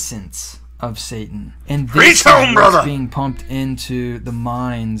innocence of Satan. And this Preach is home, what's brother. being pumped into the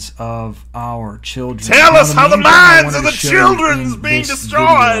minds of our children. Tell us how the main thing I minds wanted of the to show you children's in being this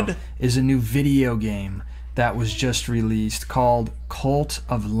destroyed. video is a new video game that was just released called Cult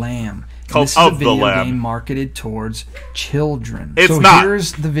of Lamb. And Cult this is a of the video Lamb. game marketed towards children. It's so not.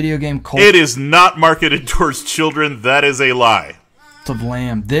 here's the video game Cult It is not marketed towards children. That is a lie. of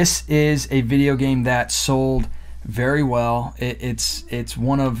Lamb. This is a video game that sold very well. It's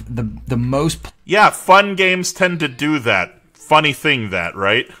one of the most Yeah, fun games tend to do that. Funny thing that,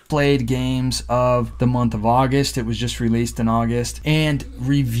 right? played games of the month of August. It was just released in August. And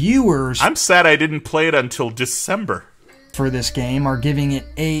reviewers I'm sad I didn't play it until December. for this game are giving it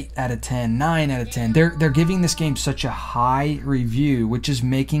 8 out of 10, 9 out of 10. They're giving this game such a high review, which is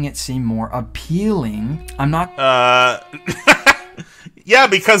making it seem more appealing. I'm not Yeah,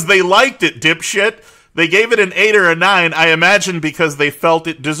 because they liked it, dipshit. They gave it an 8 or a 9, I imagine because they felt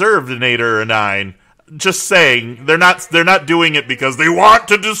it deserved an 8 or a 9. Just saying, they're not doing it because they want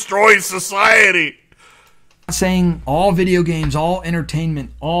to destroy society. saying all video games, all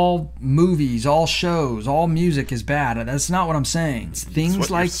entertainment, all movies, all shows, all music is bad. That's not what I'm saying. It's things what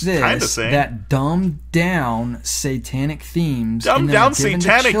like you're kinda this saying. that dumb down satanic themes. Dumb and then down are given to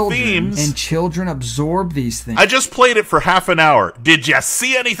satanic children, themes? And children absorb these things. I just played it for half an hour. Did you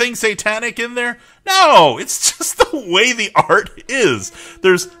see anything satanic in there? No, it's just the way the art is.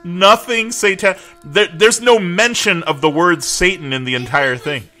 There's nothing satanic. There's no mention of the word Satan in the entire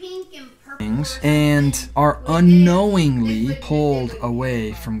thing. Pink and purple. Things and are unknowingly pulled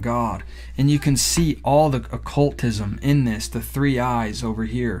away from God. And you can see all the occultism in this. The 3 eyes over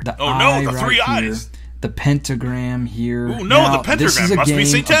here. The Oh, no, eye the right 3 here, eyes. The pentagram here. Ooh, no, Now, the pentagram this is a must be game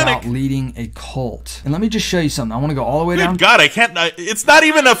satanic. about leading a cult. And let me just show you something. I want to go all the way down. Good God, I can't. It's not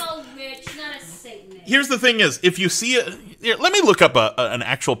even a. Oh, Rich, not a Satanist. Here's the thing: is if you see it, here, let me look up an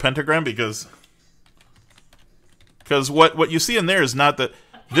actual pentagram because what you see in there is not that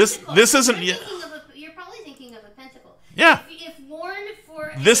this isn't. You're probably thinking of a pentacle. Yeah. If worn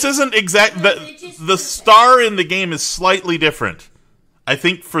for This isn't exact. religious The purpose. star in the game is slightly different. I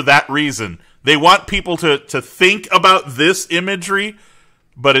think for that reason. They want people to think about this imagery,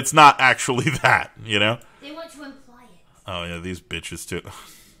 but it's not actually that, you know? They want to imply it. Oh, yeah, these bitches, too.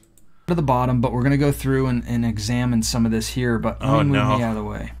 To the bottom, but we're going to go through and examine some of this here, but let me move me out of the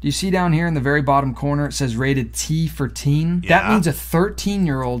way. Do you see down here in the very bottom corner it says rated T for teen? Yeah. That means a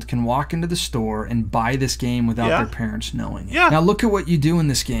 13-year-old can walk into the store and buy this game without Yeah. their parents knowing it. Yeah. Now look at what you do in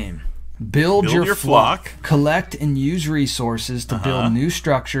this game. Build your flock. flock. Collect and use resources to build new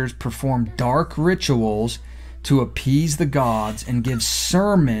structures, perform dark rituals to appease the gods, and give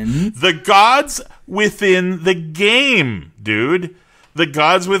sermons. The gods within the game, dude. The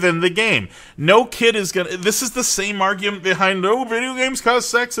gods within the game. No kid is gonna... This is the same argument behind, no, video games cause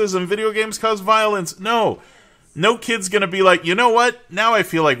sexism, video games cause violence. No kid's gonna be like, you know what? Now I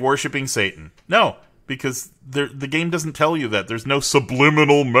feel like worshiping Satan. No, because the game doesn't tell you that. There's no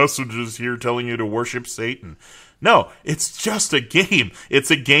subliminal messages here telling you to worship Satan. No, it's just a game. It's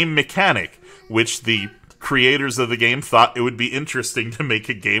a game mechanic, which the creators of the game thought it would be interesting to make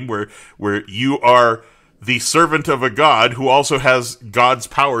a game where you are the servant of a god who also has God's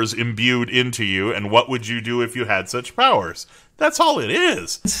powers imbued into you, and what would you do if you had such powers? That's all it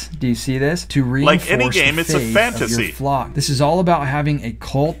is. Do you see this? To reinforce Like any game, the it's a faith fantasy. Of your flock. This is all about having a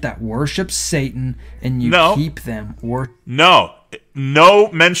cult that worships Satan, and you No. keep them No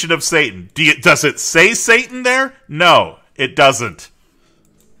mention of Satan. Does it say Satan there? No, it doesn't.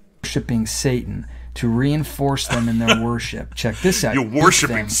 worshiping Satan to reinforce them in their worship. Check this out. You're Keep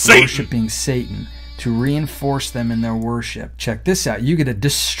worshiping them Satan. Worshiping Satan to reinforce them in their worship. Check this out. You get to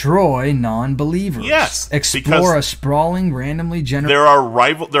destroy non-believers. Yes, Explore because a sprawling, randomly generated. There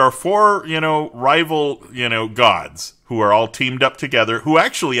are 4, rival, gods who are all teamed up together, who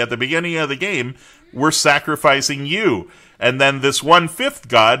actually at the beginning of the game were sacrificing you. And then this 1/5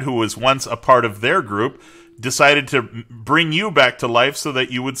 god, who was once a part of their group, decided to bring you back to life so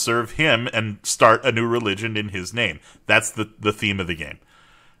that you would serve him and start a new religion in his name. That's the theme of the game.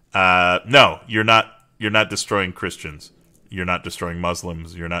 No, you're not destroying Christians. You're not destroying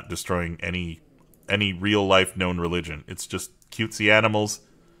Muslims. You're not destroying any real life known religion. It's just cutesy animals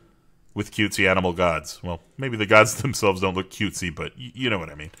with cutesy animal gods. Well, maybe the gods themselves don't look cutesy, but you know what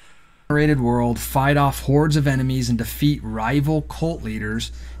I mean. world, fight off hordes of enemies, and defeat rival cult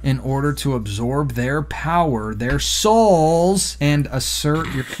leaders in order to absorb their power, their souls, and assert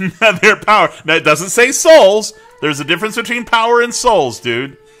your... Their power. Now, it doesn't say souls. There's a difference between power and souls,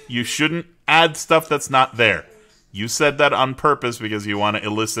 dude. You shouldn't add stuff that's not there. You said that on purpose because you want to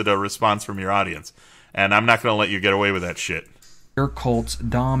elicit a response from your audience. And I'm not going to let you get away with that shit. Your cult's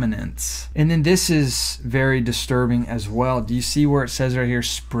dominance. And then this is very disturbing as well. Do you see where it says right here,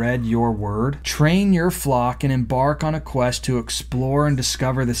 spread your word? Train your flock and embark on a quest to explore and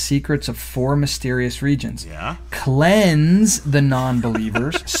discover the secrets of 4 mysterious regions. Yeah. Cleanse the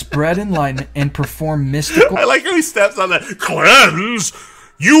non-believers, spread enlightenment, and perform mystical... I like how he steps on that. Cleanse?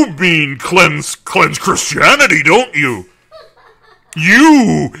 You mean cleanse Christianity, don't you?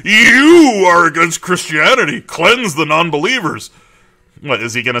 You are against Christianity. Cleanse the non-believers. What,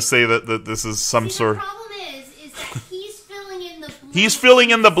 is he going to say that this is some sort... The problem is that he's filling in the blanks. He's filling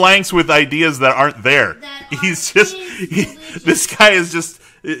in the blanks with ideas that aren't there. He's just... this guy is just...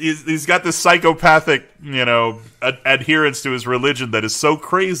 He's got this psychopathic, adherence to his religion that is so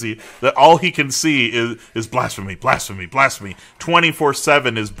crazy that all he can see is blasphemy, blasphemy, blasphemy.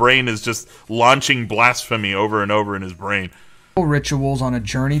 24/7, his brain is just launching blasphemy over and over in his brain. Rituals on a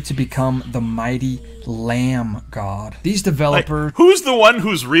journey to become the mighty Lamb God. These developers... Like, who's the one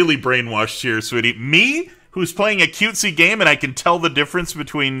who's really brainwashed here, sweetie? Me? Who's playing a cutesy game and I can tell the difference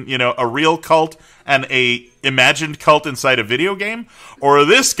between, a real cult and a imagined cult inside a video game? Or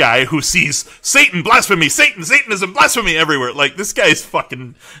this guy who sees Satan, blasphemy, Satan, Satanism, blasphemy everywhere. Like, this guy's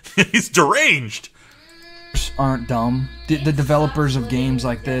fucking... he's deranged. Aren't dumb. The developers of games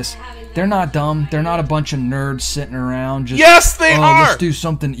like this, they're not dumb. They're not a bunch of nerds sitting around just... Yes, they are! Let's do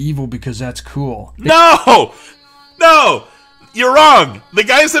something evil because that's cool. No! You're wrong. The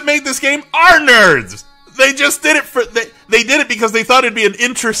guys that made this game are nerds. They just did it they did it because they thought it'd be an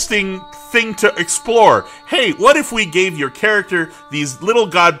interesting thing to explore. Hey, what if we gave your character these little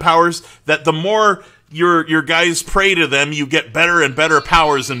god powers that the more your guys pray to them, you get better and better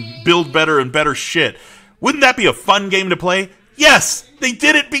powers and build better and better shit. Wouldn't that be a fun game to play? Yes, they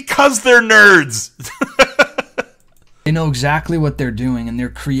did it because they're nerds. They know exactly what they're doing, and they're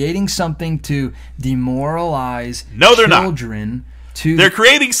creating something to demoralize they're children. They're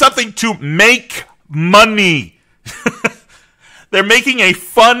creating something to make money. They're making a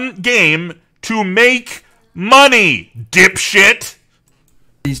fun game to make money, dipshit.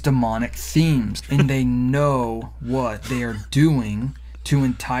 These demonic themes, and they know what they are doing to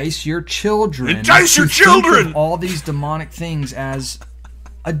entice your children. Entice your children! Think of all these demonic things as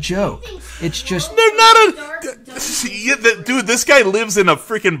a joke. It's just... They're not a... Dude, this guy lives in a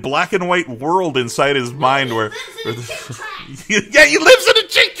freaking black and white world inside his mind where... Yeah, he lives in a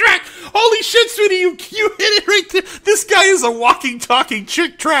chick tract! Holy shit, sweetie, you hit it right there! This guy is a walking, talking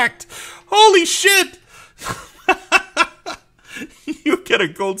chick tract! Holy shit! You get a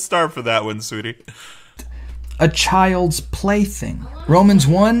gold star for that one, sweetie. A child's plaything. Romans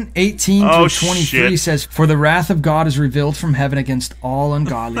 1:18-23 says, "For the wrath of God is revealed from heaven against all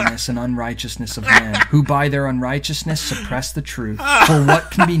ungodliness and unrighteousness of men, who by their unrighteousness suppress the truth. For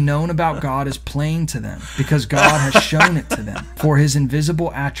what can be known about God is plain to them, because God has shown it to them. For his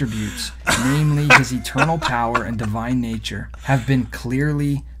invisible attributes, namely his eternal power and divine nature, have been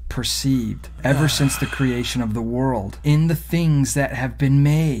clearly perceived ever since the creation of the world in the things that have been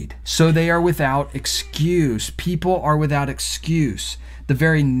made. So they are without excuse." People are without excuse. The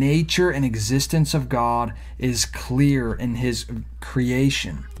very nature and existence of God is clear in his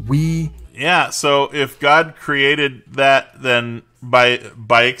creation. So if God created that, then by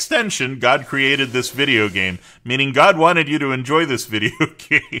extension, God created this video game, meaning God wanted you to enjoy this video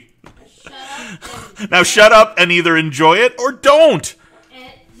game. Now shut up and either enjoy it or don't.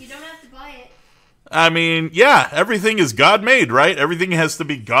 I mean, yeah, everything is God-made, right? Everything has to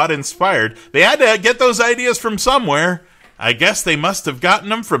be God-inspired. They had to get those ideas from somewhere. I guess they must have gotten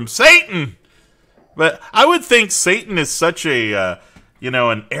them from Satan. But I would think Satan is such a,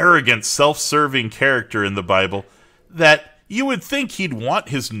 an arrogant, self-serving character in the Bible that you would think he'd want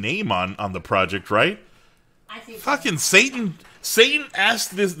his name on the project, right? I think fucking Satan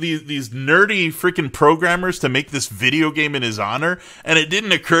asked these nerdy freaking programmers to make this video game in his honor, and it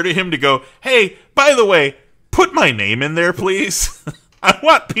didn't occur to him to go, "Hey, by the way, put my name in there, please." I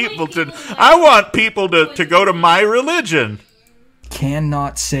want people to go to my religion.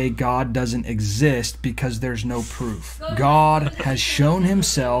 Cannot say God doesn't exist because there's no proof. God has shown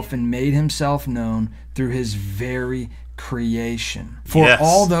himself and made himself known through his very creation.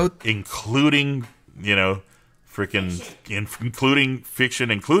 Including, including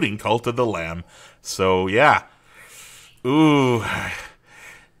fiction, including Cult of the Lamb. So, yeah. Ooh.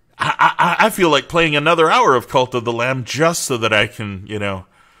 I feel like playing another hour of Cult of the Lamb just so that I can,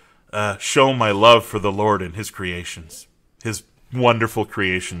 show my love for the Lord and His creations. His wonderful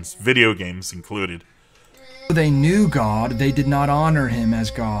creations, video games included. They knew God, they did not honor Him as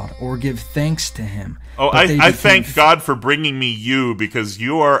God or give thanks to Him. Oh, I thank God for bringing me you, because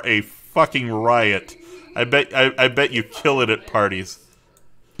you are a fucking riot. I bet you kill it at parties.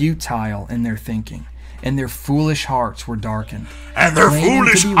 Futile in their thinking, and their foolish hearts were darkened. And their Claiming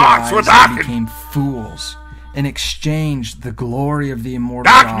foolish to be hearts were wise, they darkened. became fools and exchanged the glory of the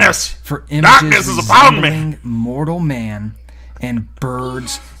immortal Darkness! God for images Darkness is upon me! resembling mortal man and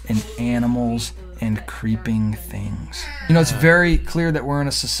birds and animals and creeping things. You know, it's very clear that we're in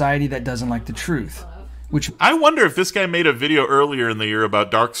a society that doesn't like the truth. Which I wonder if this guy made a video earlier in the year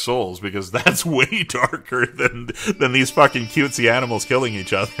about Dark Souls, because that's way darker than these fucking cutesy animals killing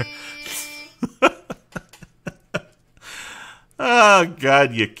each other. Oh,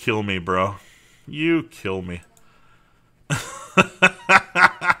 God, you kill me, bro. You kill me.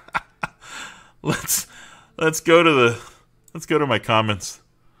 Let's go to my comments.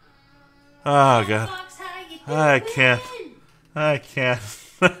 Oh, God. I can't.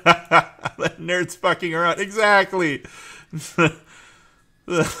 That nerd's fucking around. Exactly. No.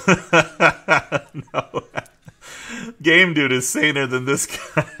 Game Dude is saner than this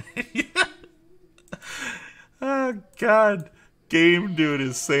guy. Oh, God. Game Dude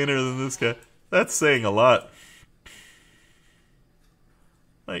is saner than this guy. That's saying a lot.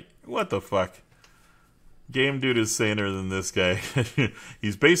 Like, what the fuck? Game Dude is saner than this guy.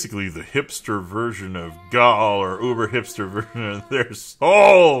 He's basically the hipster version of Gaul, or uber hipster version of their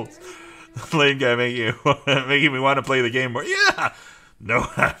souls. Lame guy making me want to play the game more. Yeah! No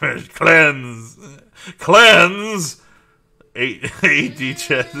damage. Cleanse. AD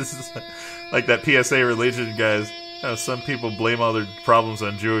chat. This is like that PSA religion, guys. Some people blame all their problems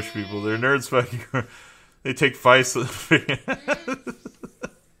on Jewish people. They're nerds fucking. They take fights.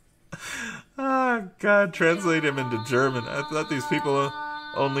 Oh, God, translate him into German. I thought these people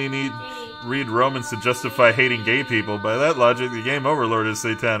only read Romans to justify hating gay people. By that logic, the game overlord is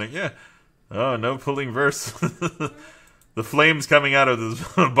satanic. Yeah. Oh, no pulling verse. The flames coming out of this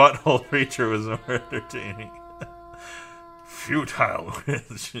butthole creature was more entertaining. Futile.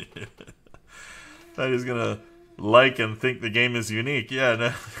 Thought he's gonna like and think the game is unique.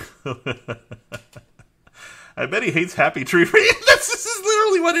 Yeah, no. I bet he hates Happy Tree Friends. This is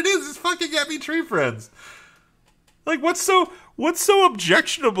literally what it is. It's fucking Happy Tree Friends. Like, what's so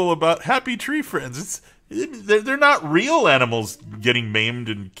objectionable about Happy Tree Friends? They're not real animals getting maimed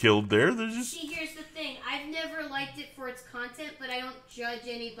and killed there. They're just... See, here's the thing. I've never liked it for its content, but I don't judge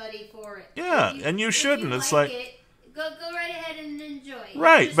anybody for it. Yeah, and you shouldn't. It's like go right ahead and enjoy.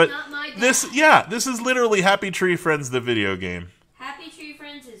 Right, it's but not my this is literally Happy Tree Friends, the video game. Happy Tree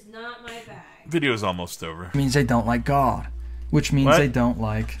Friends is not my bag. Video's almost over. It means they don't like God, which means What? they don't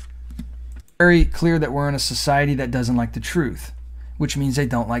like. Very clear that we're in a society that doesn't like the truth, which means they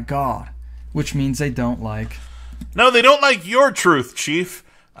don't like God, which means they don't like. No, they don't like your truth, Chief.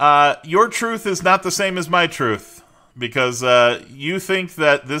 Your truth is not the same as my truth, because you think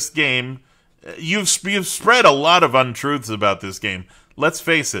that this game. You've spread a lot of untruths about this game. Let's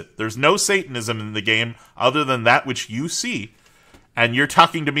face it. There's no Satanism in the game other than that which you see. And you're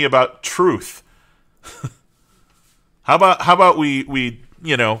talking to me about truth. How about we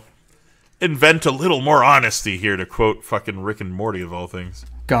invent a little more honesty here, to quote fucking Rick and Morty of all things.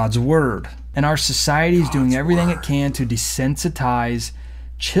 God's word. And our society is doing everything it can to desensitize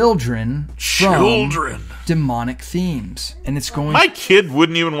children from demonic themes. And it's going... My kid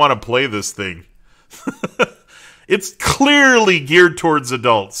wouldn't even want to play this thing. It's clearly geared towards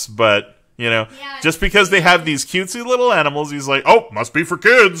adults, but, just because they have these cutesy little animals, he's like, oh, must be for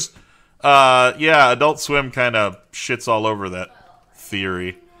kids. Yeah, Adult Swim kind of shits all over that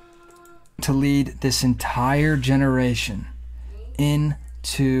theory. To lead this entire generation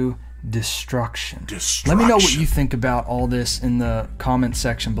into destruction. Let me know what you think about all this in the comment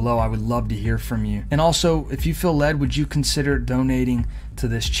section below. I would love to hear from you. And also, if you feel led, would you consider donating to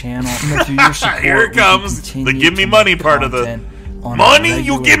this channel? Through your support, here it comes. The give me money part of the money.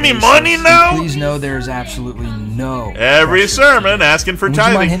 You give me money now? And please know there's absolutely no every sermon to asking for Would you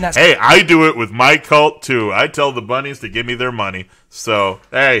mind tithing. hitting that- Hey, I do it with my cult too. I tell the bunnies to give me their money. So,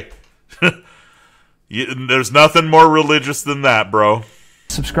 hey, there's nothing more religious than that, bro.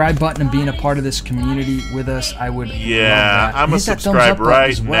 subscribe button and being a part of this community with us. I would love that. I'm And a hit that thumbs subscribe up button right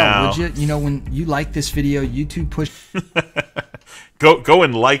as well, now. would you? When you like this video, YouTube push. Go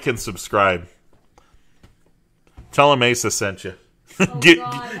and like and subscribe. Tell him Asa sent you. Oh, Give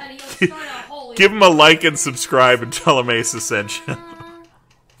God, honey, start a holy him a like and subscribe and tell him Asa sent you.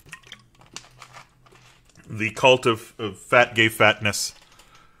 The cult of fat gay fatness.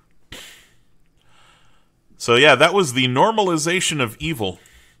 So yeah, that was the normalization of evil.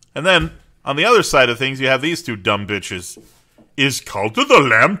 And then, on the other side of things, you have these two dumb bitches. Is Cult of the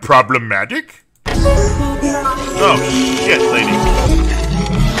Lamb problematic? Oh, shit, lady.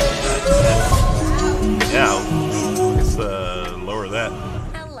 Yeah, let's lower that.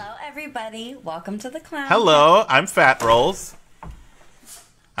 Hello, everybody. Welcome to the Clown. Hello, I'm Fat Rolls.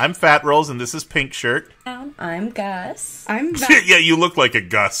 I'm Fat Rolls, and this is Pink Shirt. I'm Gus. I'm Yeah, you look like a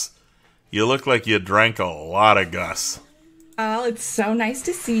Gus. You look like you drank a lot of Gus. Val. It's so nice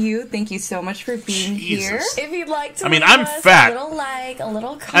to see you. Thank you so much for being here. If you'd like to, I'm fat. A little like, a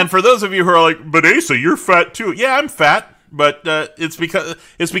little. And for those of you who are like, but Asa, you're fat too. Yeah, I'm fat, but it's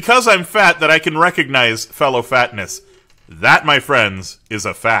because I'm fat that I can recognize fellow fatness. That, my friends, is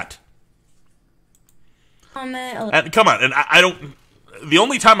a fat. And come on, and I don't. The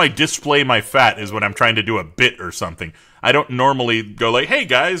only time I display my fat is when I'm trying to do a bit or something. I don't normally go like, hey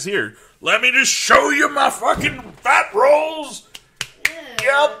guys, here, let me just show you my fucking fat rolls.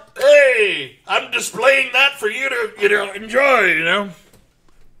 Yep, hey, I'm displaying that for you to, enjoy,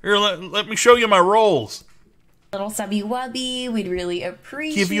 Here, let me show you my rolls. Little subby wubby, we'd really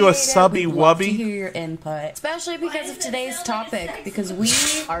appreciate Give you a subby We'd love wubby? to hear your input, especially because of today's topic, because we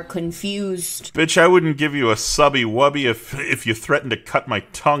are confused. Bitch, I wouldn't give you a subby wubby if you threatened to cut my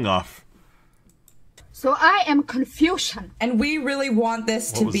tongue off. So I am confusion. And we really want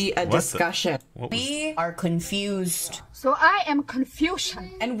this to be a discussion. We are confused. So I am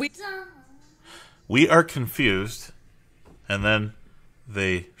confusion. And We are confused. And then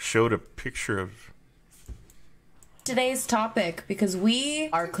they showed a picture of... Today's topic, because we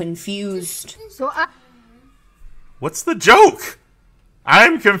are confused. So I... What's the joke?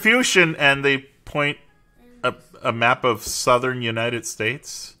 I'm Confucian, and they point a map of southern United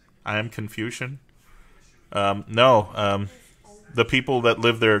States. I am Confucian. No, the people that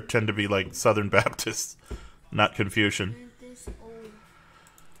live there tend to be like Southern Baptists, not Confucian.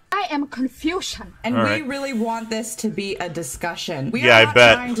 I am confusion. And All we right. really want this to be a discussion. We Yeah, are I not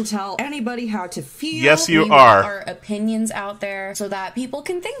bet. trying to tell anybody how to feel. Yes, you We are. want our opinions out there so that people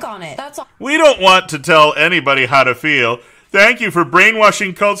can think on it. That's all. We don't want to tell anybody how to feel. Thank you for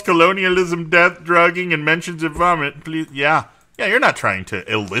brainwashing cults, colonialism, death, drugging, and mentions of vomit. Please, yeah, you're not trying to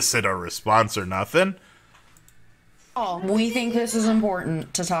elicit a response or nothing. We think this is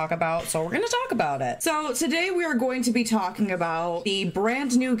important to talk about, so we're going to talk about it. So today we are going to be talking about the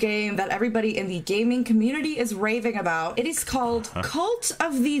brand new game that everybody in the gaming community is raving about. It is called Cult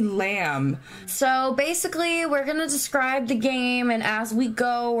of the Lamb. So basically, we're going to describe the game, and as we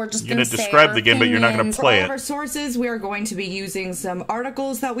go, we're just You're going gonna to describe the game, but you're not gonna opinions. play For all it. of our sources, we are going to be using some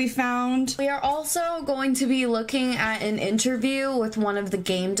articles that we found. We are also going to be looking at an interview with one of the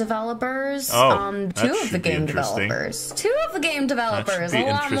game developers. Oh, that two of the should be game interesting. developers. Two of the game developers. be A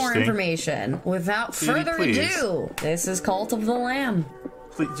lot more interesting. information. Without further please. ado, this is Cult of the Lamb.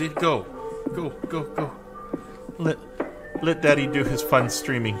 Please, go. Let Daddy do his fun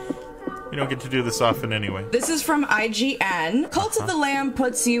streaming. You don't get to do this often anyway. This is from IGN. Cult of the Lamb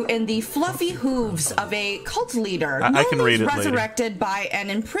puts you in the fluffy hooves of a cult leader. I can read it later. Resurrected by an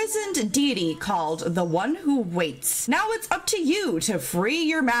imprisoned deity called the One Who Waits. Now it's up to you to free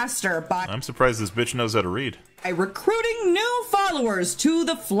your master by I'm surprised this bitch knows how to read. recruiting new followers to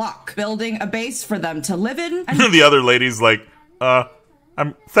the flock, building a base for them to live in, and The other lady's like,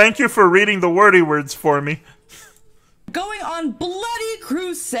 thank you for reading the wordy words for me. going on bloody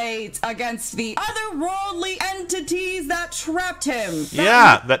crusades against the otherworldly entities that trapped him.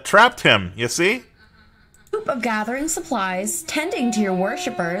 Yeah, that trapped him, you see? Group of gathering supplies, tending to your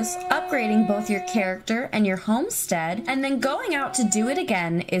worshippers, upgrading both your character and your homestead, and then going out to do it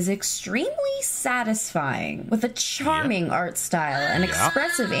again is extremely satisfying, with a charming art style and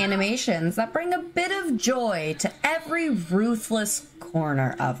expressive animations that bring a bit of joy to every ruthless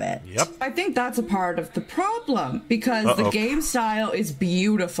corner of it. Yep. I think that's a part of the problem, because the game style is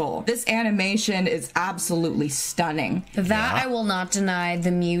beautiful. This animation is absolutely stunning. That I will not deny.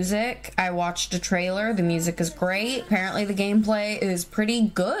 The music, I watched a trailer, the music is great. Apparently the gameplay is pretty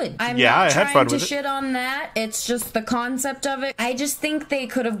good. I'm Yeah, I not had trying fun to with it. shit on that. It's just the concept of it. I just think they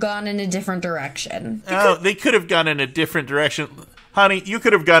could have gone in a different direction. Oh, they could have gone in a different direction. Honey, you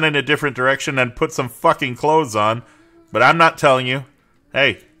could have gone in a different direction and put some fucking clothes on. But I'm not telling you.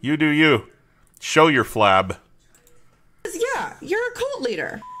 Hey, you do you. Show your flab. Yeah, you're a cult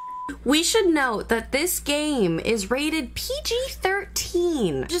leader. We should note that this game is rated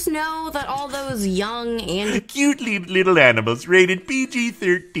PG-13. Just know that all those young and Cute little animals rated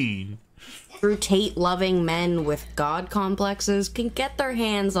PG-13. Tate-loving men with god complexes can get their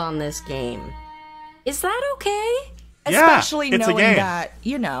hands on this game. Is that okay? Especially it's a knowing game. that,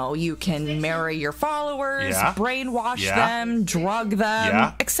 you know, you can marry your followers, Yeah. brainwash Yeah. them, drug them,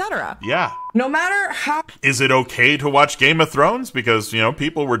 Yeah. etc. Yeah. No matter how Is it okay to watch Game of Thrones? Because,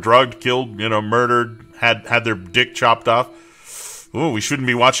 people were drugged, killed, murdered, had their dick chopped off. Ooh, we shouldn't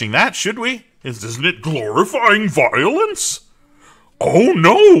be watching that, should we? Isn't it glorifying violence? Oh,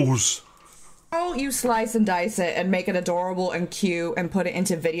 noes! you slice and dice it and make it adorable and cute and put it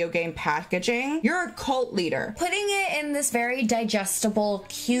into video game packaging, you're a cult leader. Putting it in this very digestible,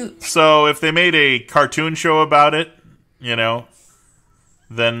 cute. So if they made a cartoon show about it,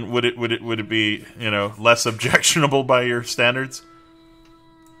 then would it be, less objectionable by your standards?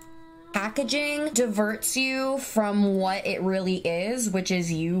 Packaging diverts you from what it really is, which is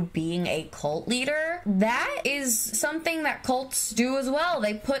you being a cult leader. That is something that cults do as well.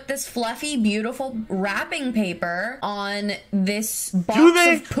 They put this fluffy, beautiful wrapping paper on this box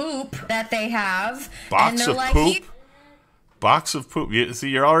of poop that they have. Box and they're of like, poop? Box of poop. See,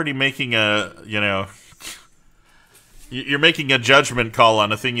 you're already making you're making a judgment call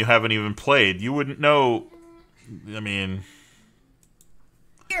on a thing you haven't even played. You wouldn't know. I mean,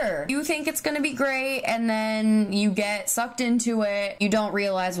 you think it's gonna be great, and then you get sucked into it. You don't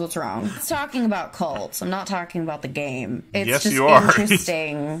realize what's wrong. It's talking about cults. I'm not talking about the game. It's yes, just you are.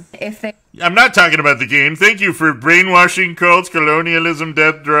 interesting. If they I'm not talking about the game. Thank you for brainwashing, cults, colonialism,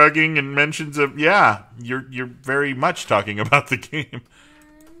 death, drugging, and mentions of you're very much talking about the game.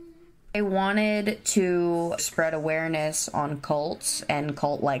 They wanted to spread awareness on cults and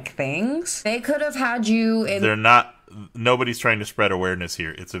cult-like things. They could have had you in... They're not... Nobody's trying to spread awareness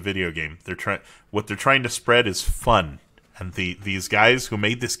here. It's a video game. What they're trying to spread is fun. And these guys who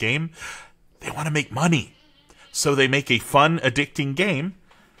made this game, they want to make money. So they make a fun, addicting game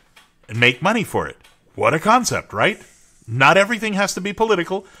and make money for it. What a concept, right? Not everything has to be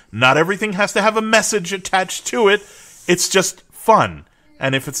political. Not everything has to have a message attached to it. It's just fun.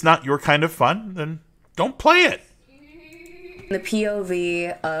 And if it's not your kind of fun, then don't play it. The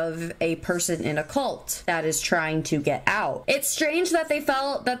POV of a person in a cult that is trying to get out. It's strange that they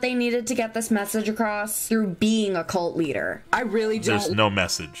felt that they needed to get this message across through being a cult leader. I really don't. There's no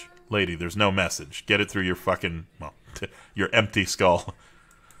message. Lady, there's no message. Get it through your fucking, your empty skull.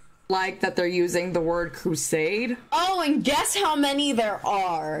 Like that they're using the word crusade. Oh, and guess how many there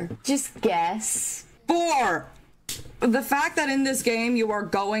are? Just guess. 4. The fact that in this game you are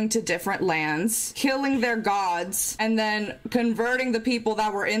going to different lands, killing their gods, and then converting the people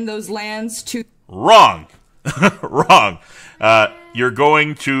that were in those lands to... Wrong. Wrong. You're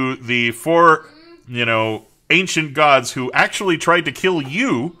going to the 4, ancient gods who actually tried to kill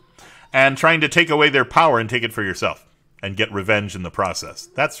you and trying to take away their power and take it for yourself and get revenge in the process.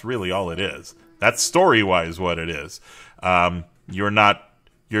 That's really all it is. That's story-wise what it is. You're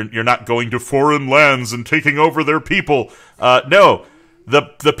not going to foreign lands and taking over their people. No,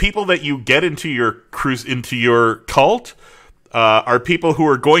 the people that you get into your cult are people who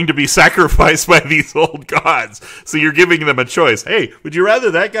are going to be sacrificed by these old gods. So you're giving them a choice. Hey, would you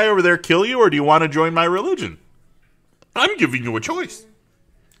rather that guy over there kill you, or do you want to join my religion? I'm giving you a choice.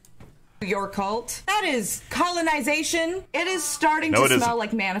 Your cult. That is colonization. It is starting to smell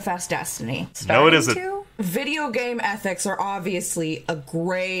like Manifest Destiny. No, it isn't. Video game ethics are obviously a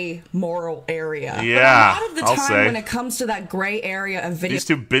gray moral area. Yeah, but a lot of the I'll time say. when it comes to that gray area of video... These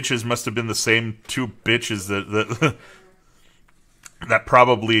two bitches must have been the same two bitches that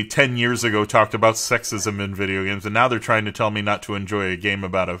probably 10 years ago talked about sexism in video games, and now they're trying to tell me not to enjoy a game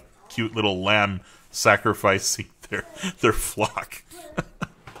about a cute little lamb sacrificing their flock.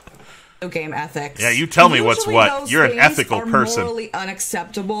 game ethics. Yeah, you tell me what's what. You're an ethical person. Morally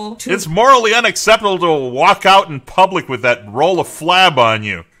unacceptable. It's morally unacceptable to walk out in public with that roll of flab on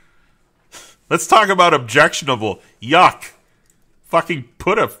you. Let's talk about objectionable. Yuck. Fucking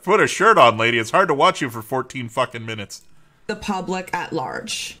put a shirt on, lady. It's hard to watch you for 14 fucking minutes. The public at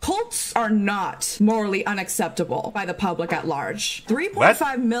large. Cults are not morally unacceptable by the public at large.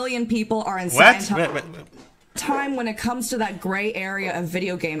 3.5 million people are in Scientology. Time when it comes to that gray area of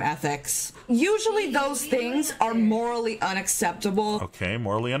video game ethics. Usually those things are morally unacceptable. Okay,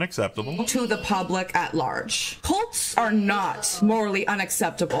 morally unacceptable. To the public at large. Cults are not morally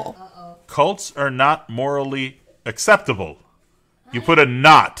unacceptable. Cults are not morally acceptable. You put a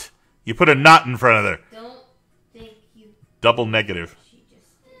not. You put a not in front of there. Don't think you... Double negative. She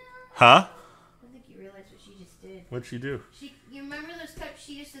just... Huh? I don't think you realize what she just did. What'd she do? You remember those cups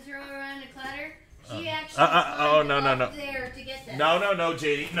she used to throw around and clatter? She actually oh, no. there to get them. No,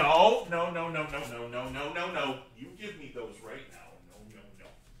 JD. No. You give me those right now. No.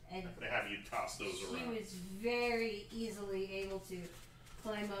 And I'm going to have you toss those she around. was very easily able to.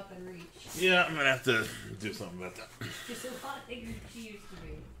 climb up and reach. Yeah, I'm gonna have to do something about that. She's a lot bigger than she used to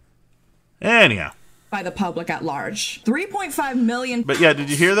be. Anyhow. By the public at large. 3.5 million. But yeah, did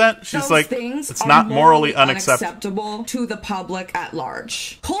you hear that? She's Those like, things it's are not morally unacceptable to the public at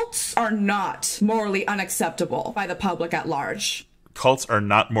large. Cults are not morally unacceptable by the public at large. Cults are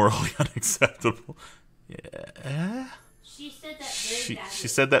not morally unacceptable. Yeah. She said that very badly. She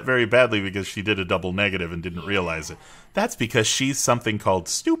said that very badly because she did a double negative and didn't realize it. That's because she's something called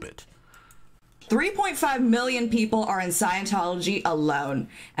stupid. 3.5 million people are in Scientology alone,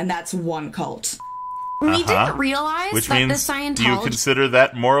 and that's one cult. We didn't realize Which that means, the Scientology... do you consider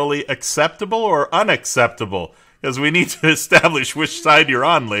that morally acceptable or unacceptable? Because we need to establish which side you're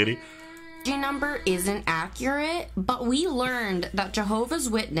on, lady. number isn't accurate, but we learned that Jehovah's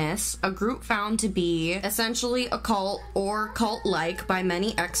Witness, a group found to be essentially a cult or cult-like by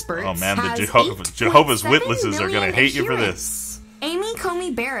many experts, Oh man, the has Jehovah's 8.7 Witnesses are going million to hate you for adherents. this. Amy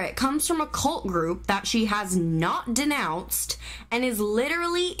Comey Barrett comes from a cult group that she has not denounced and is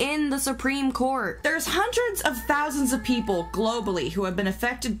literally in the Supreme Court. There's hundreds of thousands of people globally who have been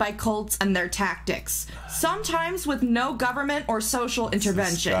affected by cults and their tactics, sometimes with no government or social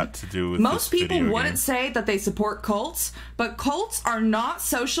intervention. Got to do with Most this people video wouldn't game. say that they support cults, but cults are not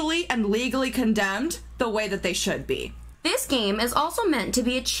socially and legally condemned the way that they should be. This game is also meant to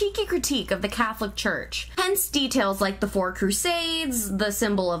be a cheeky critique of the Catholic Church, hence details like the Four Crusades, the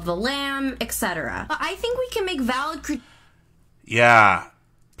symbol of the Lamb, etc. But I think we can make valid Yeah,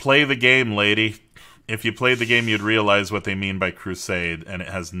 play the game, lady. If you played the game, you'd realize what they mean by crusade, and it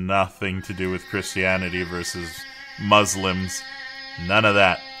has nothing to do with Christianity versus Muslims. None of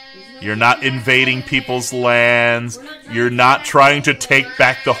that. You're not invading people's lands. You're not trying to take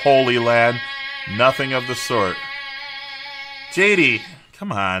back the Holy Land. Nothing of the sort. JD,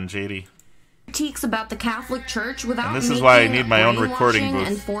 come on, JD. critiques about the Catholic Church without And this is why I making need my own recording brainwashing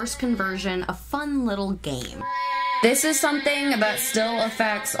booth. and forced conversion a fun little game. This is something that still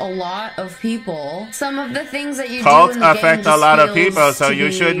affects a lot of people. Some of the things that you Cults do in the game affect a lot of just people, feels so to you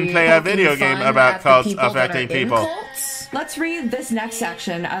be shouldn't play a poking video game fun about at the cults people that affecting are in people. cults. Let's read this next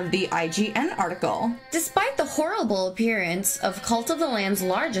section of the IGN article. Despite the horrible appearance of Cult of the Lamb's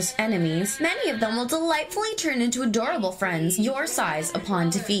largest enemies, many of them will delightfully turn into adorable friends your size upon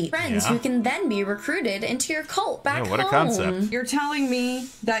defeat. Friends Yeah. who can then be recruited into your cult back Yeah, what a home. concept. You're telling me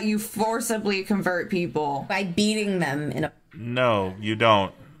that you forcibly convert people. By beating them in a... No, you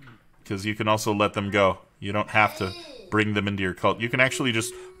don't. Because you can also let them go. You don't have to bring them into your cult. You can actually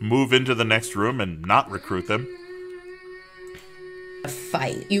just move into the next room and not recruit them.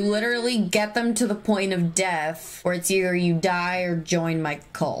 fight. You literally get them to the point of death, or it's either you die or join my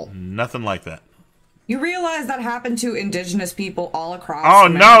cult. Nothing like that. You realize that happened to indigenous people all across Oh,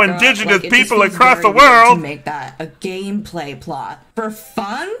 no, America? indigenous Like, it just people feels across very the weird world. to make that a gameplay plot for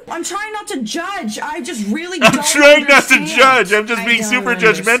fun. I'm trying not to judge. I just really don't I'm trying not to understand. judge. I'm just I being don't super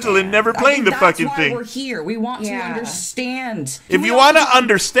judgmental and never I playing think the fucking that's why thing. we're here. We want to Yeah. understand. If We you all- want to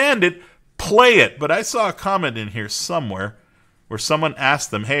understand it, play it. But I saw a comment in here somewhere where someone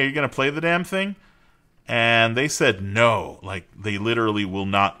asked them, hey, are you going to play the damn thing? And they said no. Like, they literally will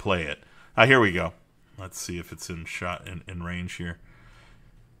not play it. Here we go. Let's see if it's in shot in range here.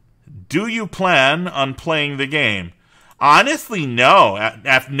 Do you plan on playing the game? Honestly, no.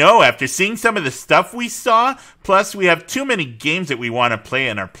 After seeing some of the stuff we saw, plus we have too many games that we want to play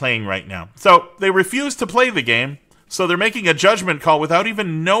and are playing right now. So they refuse to play the game, so they're making a judgment call without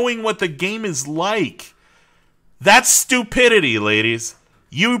even knowing what the game is like. That's stupidity, ladies.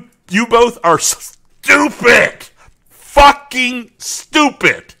 You both are stupid. Fucking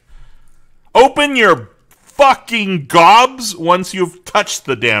stupid. Open your fucking gobs once you've touched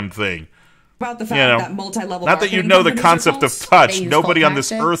the damn thing. about the fact You know, that multi-level not that you marketing know the companies are concept of cults. touch. They use Nobody cult on this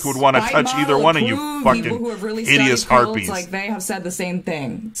tactics. earth would want to By touch model either one of you approved, fucking people who have really hideous studied cults, harpies. like they have said the same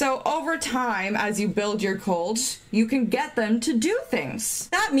thing. So over time, as you build your cult, you can get them to do things.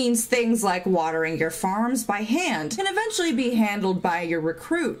 That means things like watering your farms by hand can eventually be handled by your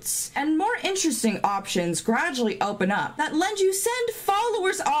recruits, and more interesting options gradually open up that lend you send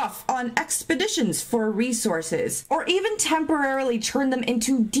followers off on expeditions for resources, or even temporarily turn them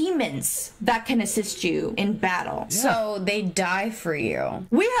into demons that can assist you in battle. So they die for you.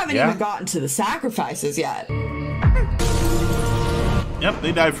 We haven't Yeah. even gotten to the sacrifices yet. Yep,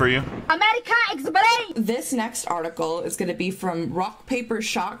 they died for you. America explain. This next article is going to be from Rock Paper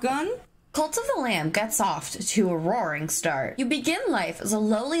Shotgun. Cult of the Lamb gets off to a roaring start. You begin life as a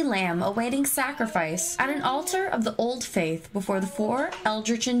lowly lamb awaiting sacrifice at an altar of the old faith before the 4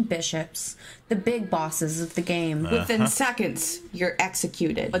 Eldritchen bishops, the big bosses of the game. Within seconds, you're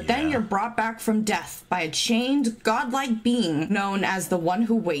executed. But then you're brought back from death by a chained, godlike being known as the One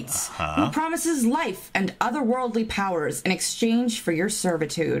Who Waits, who promises life and otherworldly powers in exchange for your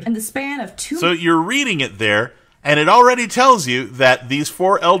servitude. In the span of 2 So you're reading it there, and it already tells you that these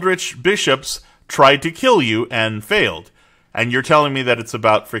 4 eldritch bishops tried to kill you and failed. And you're telling me that it's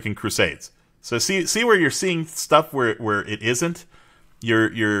about freaking crusades. So see where you're seeing stuff where it isn't?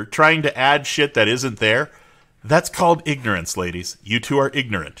 You're trying to add shit that isn't there? That's called ignorance, ladies. You two are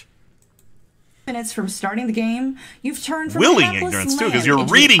ignorant. minutes from starting the game, you've turned from willing ignorance too, because you're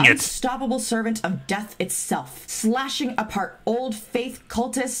reading it. Unstoppable servant of death itself, slashing apart old faith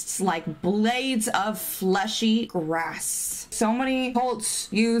cultists like blades of fleshy grass. So many cults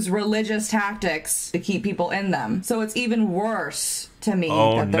use religious tactics to keep people in them, so it's even worse to me.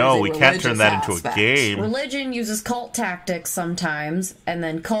 Oh no, we can't turn that into a game. Religion uses cult tactics sometimes, and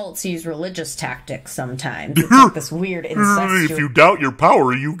then cults use religious tactics sometimes. It's like this weird incestuous... If you doubt your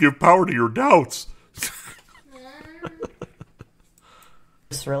power, you give power to your doubts.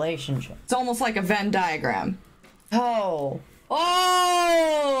 relationship. It's almost like a Venn diagram. Oh, with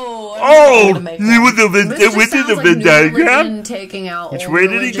the Venn diagram. Taking out which way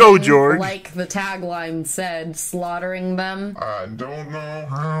did he go, George? Like the tagline said, slaughtering them. I don't know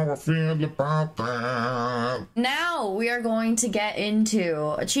how I feel about that. Now we are going to get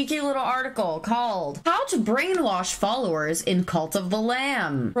into a cheeky little article called "How to Brainwash Followers in Cult of the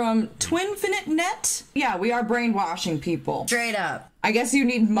Lamb" from Twinfinite.net. Yeah, we are brainwashing people. Straight up. I guess you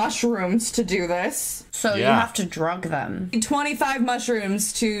need mushrooms to do this. So you have to drug them. 25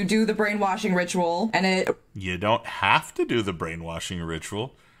 mushrooms to do the brainwashing ritual, and You don't have to do the brainwashing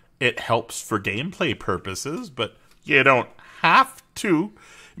ritual. It helps for gameplay purposes, but you don't have to.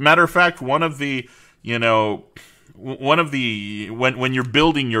 Matter of fact, when you're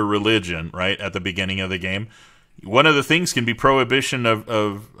building your religion, right, at the beginning of the game, one of the things can be prohibition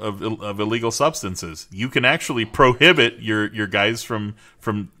of illegal substances. You can actually prohibit your guys from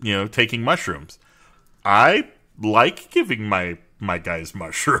taking mushrooms. I like giving my guys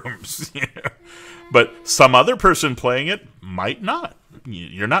mushrooms, but some other person playing it might not.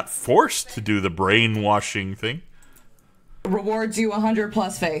 You're not forced to do the brainwashing thing. Rewards you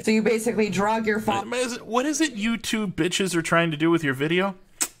 100+ faith. So you basically drug your What is it you two bitches are trying to do with your video?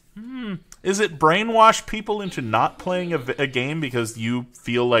 Is it brainwash people into not playing a game because you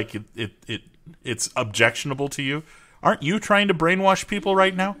feel like it's objectionable to you? Aren't you trying to brainwash people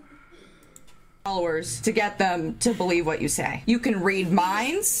right now? Followers to get them to believe what you say. You can read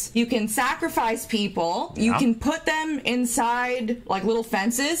minds, you can sacrifice people, you can put them inside like little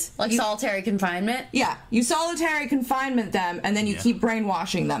fences. Like solitary confinement? Yeah, you solitary confinement them and then you keep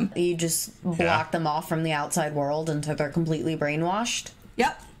brainwashing them. You just block them off from the outside world until they're completely brainwashed?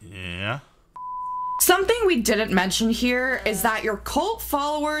 Yep. Yeah. Something we didn't mention here is that your cult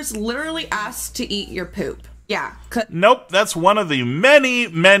followers literally ask to eat your poop. Yeah. Nope, that's one of the many,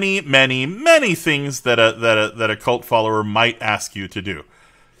 many, many, many things that a cult follower might ask you to do.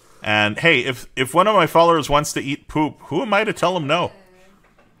 And hey, if one of my followers wants to eat poop, who am I to tell them no?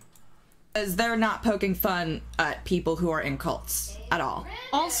 Because they're not poking fun at people who are in cults at all.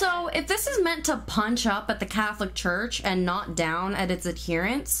 Also, if this is meant to punch up at the Catholic Church and not down at its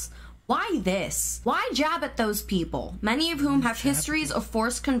adherents, why this? Why jab at those people, many of whom have histories of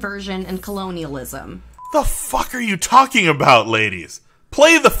forced conversion and colonialism? The fuck are you talking about, ladies?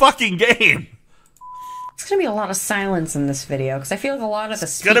 Play the fucking game! It's gonna be a lot of silence in this video, because I feel like a lot of the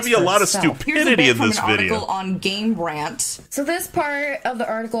It's gonna be a lot of stupidity in this video. Article on Game Rant. So this part of the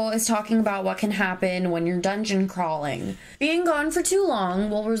article is talking about what can happen when you're dungeon crawling. Being gone for too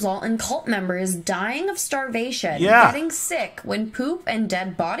long will result in cult members dying of starvation, getting sick when poop and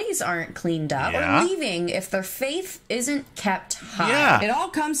dead bodies aren't cleaned up, or leaving if their faith isn't kept high. It all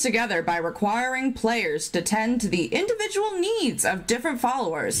comes together by requiring players to tend to the individual needs of different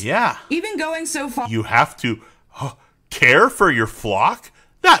followers. Even going so far... You have to care for your flock?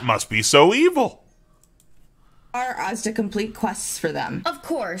 That must be so evil. As to complete quests for them. Of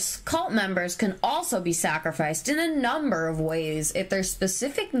course, cult members can also be sacrificed in a number of ways if their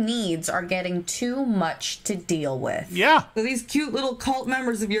specific needs are getting too much to deal with. So these cute little cult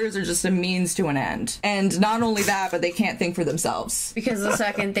members of yours are just a means to an end. And not only that, but they can't think for themselves. Because the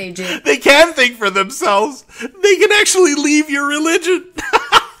second they do... They can think for themselves. They can actually leave your religion.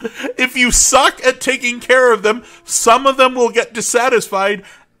 If you suck at taking care of them, some of them will get dissatisfied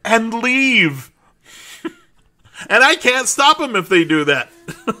and leave. And I can't stop them if they do that.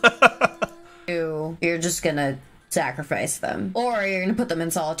 you're just gonna sacrifice them. Or you're gonna put them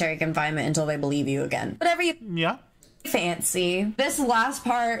in solitary confinement until they believe you again. Whatever you fancy. This last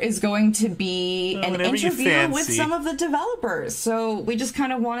part is going to be an interview with some of the developers. So we just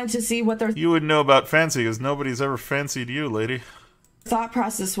kind of wanted to see what their You would know about fancy because nobody's ever fancied you, lady. thought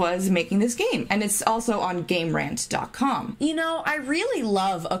process was making this game. And it's also on GameRant.com. You know, I really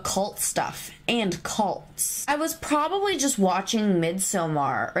love occult stuff and cults. I was probably just watching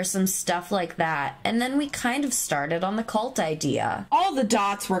Midsommar or some stuff like that, and then we kind of started on the cult idea. All the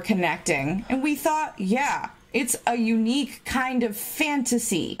dots were connecting, and we thought, yeah, it's a unique kind of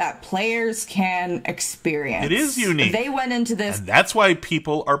fantasy that players can experience. It is unique. They went into this. And that's why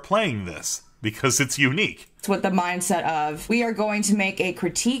people are playing this, because it's unique. It's with the mindset of, we are going to make a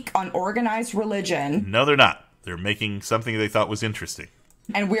critique on organized religion. No, they're not. They're making something they thought was interesting.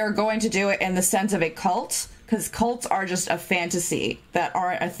 And we are going to do it in the sense of a cult, because cults are just a fantasy that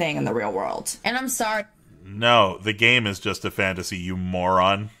aren't a thing in the real world. And I'm sorry. No, the game is just a fantasy, you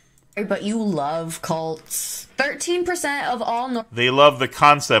moron. But you love cults. 13% of all... They love the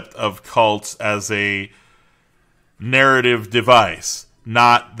concept of cults as a narrative device.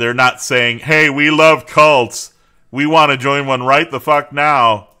 They're not saying, hey, we love cults. We want to join one right the fuck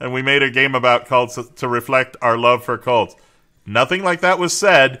now. And we made a game about cults to reflect our love for cults. Nothing like that was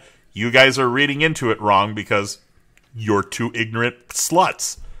said. You guys are reading into it wrong because you're two ignorant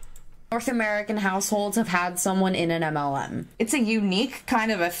sluts. North American households have had someone in an MLM. It's a unique kind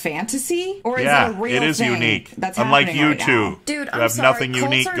of a fantasy, or is it a real thing? It is unique. That's unlike you right two. now? Dude, you I'm have sorry, nothing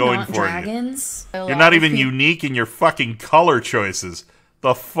unique cults are going not for dragons. you. You're not even unique in your fucking color choices.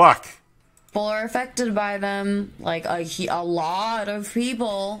 The fuck? People are affected by them. Like, a lot of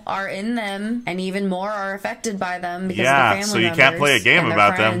people are in them, and even more are affected by them because of their family so you can't play a game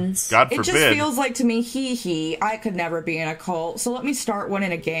about friends. them. God forbid. It just feels like to me, I could never be in a cult, so let me start one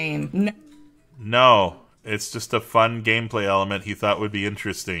in a game. No, it's just a fun gameplay element he thought would be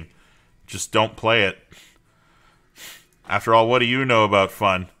interesting. Just don't play it. After all, what do you know about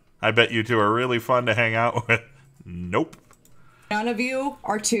fun? I bet you two are really fun to hang out with. Nope. None of you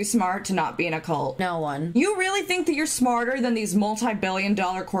are too smart to not be in a cult. No one. You really think that you're smarter than these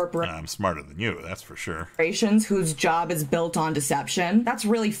multi-billion-dollar corporations? I'm smarter than you, that's for sure. Whose job is built on deception? That's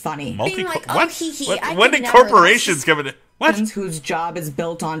really funny. Being like, oh, what? When did corporations come in? What? Whose job is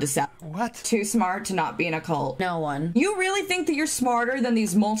built on deception? What? Too smart to not be in a cult. No one. You really think that you're smarter than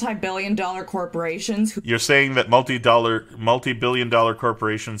these multi-billion-dollar corporations? You're saying that multi-billion-dollar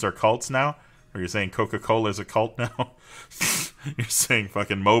corporations are cults now? Or you're saying Coca-Cola is a cult now? You're saying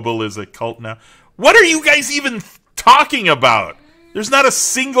fucking Mobile is a cult now? What are you guys even talking about? There's not a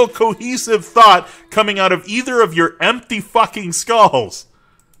single cohesive thought coming out of either of your empty fucking skulls.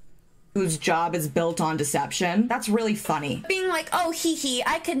 Whose job is built on deception? That's really funny. Being like, oh,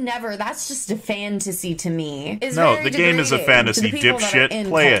 I could never. That's just a fantasy to me. No, the game is a fantasy, dipshit.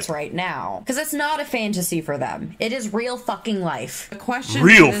 Play it right now, because it's not a fantasy for them. It is real fucking life. The question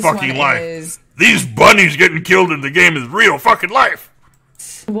real fucking life. Is, these bunnies getting killed in the game is real fucking life.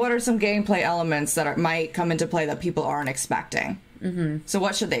 What are some gameplay elements that might come into play that people aren't expecting? So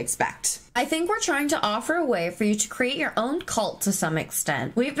what should they expect? I think we're trying to offer a way for you to create your own cult to some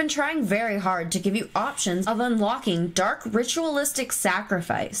extent. We've been trying very hard to give you options of unlocking dark ritualistic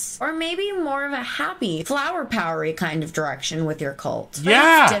sacrifice, or maybe more of a happy, flower powery kind of direction with your cult.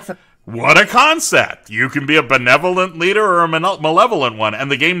 Yeah! What a concept! You can be a benevolent leader or a malevolent one,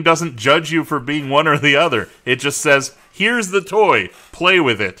 and the game doesn't judge you for being one or the other. It just says, here's the toy, play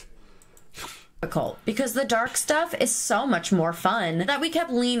with it. Because the dark stuff is so much more fun that we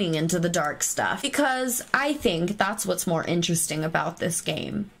kept leaning into the dark stuff, because I think that's what's more interesting about this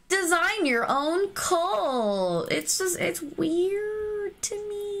game. Design your own cult. It's weird to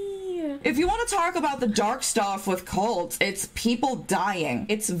me. If you want to talk about the dark stuff with cults, it's people dying,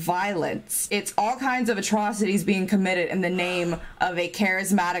 it's violence, it's all kinds of atrocities being committed in the name of a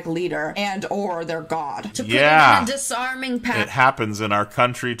charismatic leader and or their god. To put it in a disarming It happens in our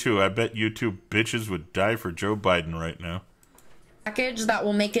country too. I bet you two bitches would die for Joe Biden right now. Package that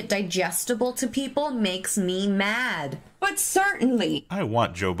will make it digestible to people makes me mad. But certainly. I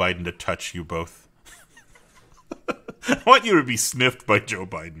want Joe Biden to touch you both. I want you to be sniffed by Joe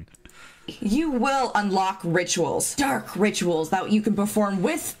Biden. You will unlock rituals, dark rituals that you can perform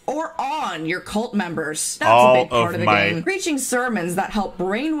with or on your cult members. That's a big part of the game. Preaching sermons that help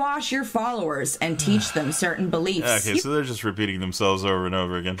brainwash your followers and teach them certain beliefs. Okay, so they're just repeating themselves over and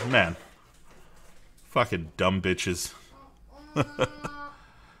over again. Man. Fucking dumb bitches.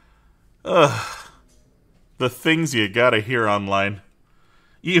 Ugh. The things you gotta hear online.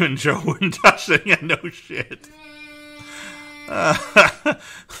 Even Joe wouldn't touch it. Yeah, no shit.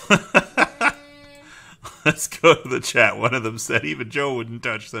 Let's go to the chat. One of them said even Joe wouldn't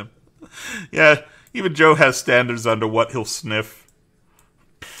touch them. Yeah, even Joe has standards under what he'll sniff.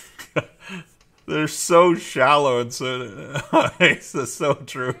 They're so shallow and so... It's so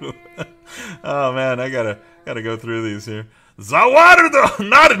true. Oh, man, I gotta go through these here. Zawad though,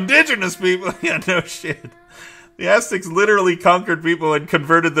 not indigenous people. Yeah, no shit. The Aztecs literally conquered people and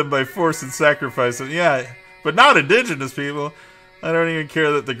converted them by force and sacrifice. Yeah, but not indigenous people. I don't even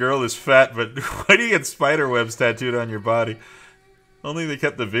care that the girl is fat, but why do you get spider webs tattooed on your body? Only they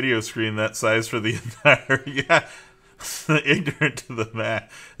kept the video screen that size for the entire... Yeah, ignorant to the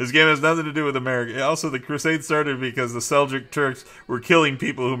math. This game has nothing to do with America. Also, the Crusade started because the Seljuk Turks were killing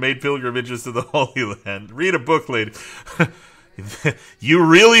people who made pilgrimages to the Holy Land. Read a book, lady. You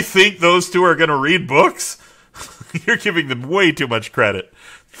really think those two are going to read books? You're giving them way too much credit.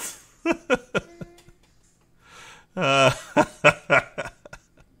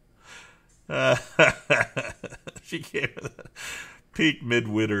 She gave it peak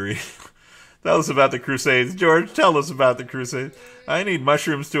midwittery. Tell us about the Crusades. George, tell us about the Crusades. I need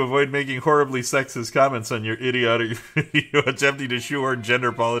mushrooms to avoid making horribly sexist comments on your idiotic video attempting to shoehorn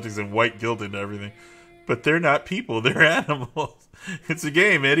gender politics and white guilt into everything. But they're not people, they're animals. It's a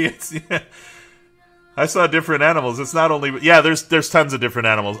game, idiots. Yeah. I saw different animals. It's not only... Yeah, there's tons of different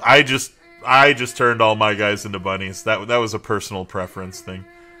animals. I just turned all my guys into bunnies. That was a personal preference thing.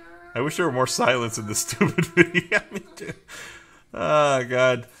 I wish there were more silence in this stupid video. Yeah, me too. Oh,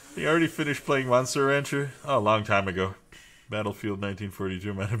 God. You already finished playing Monster Rancher? Oh, a long time ago. Battlefield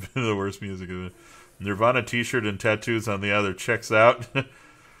 1942 might have been the worst music of it. Nirvana t-shirt and tattoos on the other. Checks out.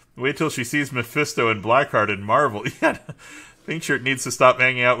 Wait till she sees Mephisto and Blackheart in Marvel. Yeah, Pink Shirt needs to stop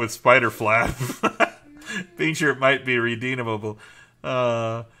hanging out with Spider Flap. Pink Shirt might be redeemable.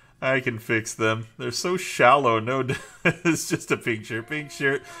 I can fix them. They're so shallow. No, it's just a Pink Shirt. Pink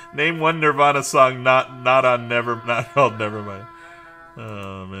Shirt. Name one Nirvana song not called Nevermind.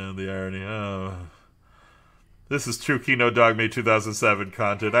 Oh man, the irony. Oh, this is true Kino Dogme 2007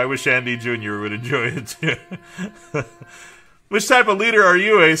 content. I wish Andy Jr. would enjoy it too. Which type of leader are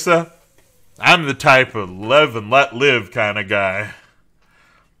you, Asa? I'm the type of live and let live kind of guy.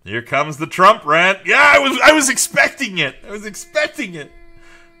 Here comes the Trump rant. Yeah, I was expecting it. I was expecting it.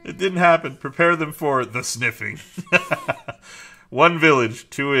 It didn't happen. Prepare them for the sniffing. One village,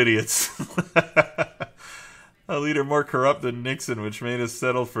 two idiots. A leader more corrupt than Nixon, which made us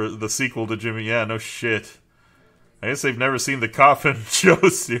settle for the sequel to Jimmy. Yeah, no shit. I guess they've never seen the Coffin Joe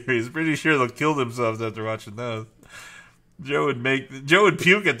series. Pretty sure they'll kill themselves after watching those. Joe would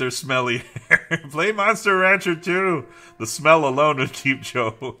puke at their smelly hair. Play Monster Rancher 2. The smell alone would keep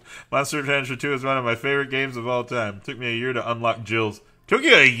Joe. Monster Rancher 2 is one of my favorite games of all time. Took me a year to unlock Jill's. Took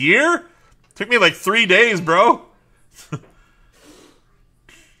you a year? Took me like 3 days, bro.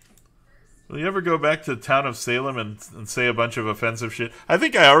 Will you ever go back to the town of Salem and say a bunch of offensive shit? I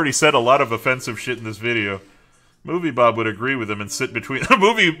think I already said a lot of offensive shit in this video. Movie Bob would agree with him and sit between...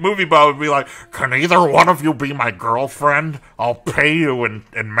 Movie Bob would be like, can either one of you be my girlfriend? I'll pay you in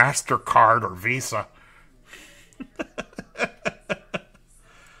MasterCard or Visa.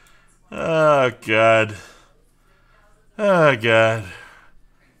 Oh, God. Oh, God.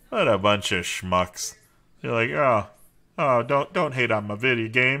 What a bunch of schmucks. You're like, oh, don't hate on my video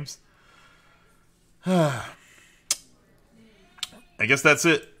games. I guess that's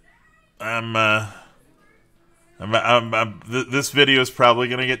it. This video is probably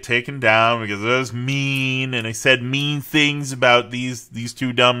going to get taken down because it was mean, and I said mean things about these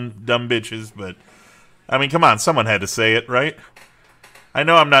two dumb bitches, but, I mean, come on, someone had to say it, right? I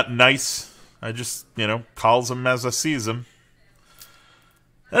know I'm not nice. I just, calls them as I sees them.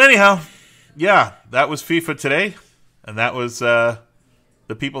 And anyhow, yeah, that was FIFA today, and that was,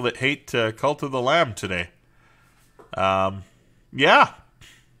 the people that hate Cult of the Lamb today. Yeah.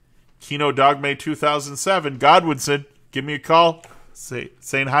 Kino Dogme 2007. Godwinson, give me a call.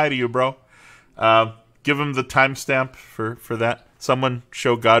 Saying hi to you, bro. Give him the timestamp for that. Someone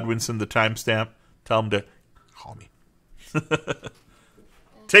show Godwinson the timestamp. Tell him to call me.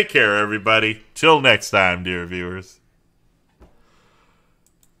 Take care, everybody. Till next time, dear viewers.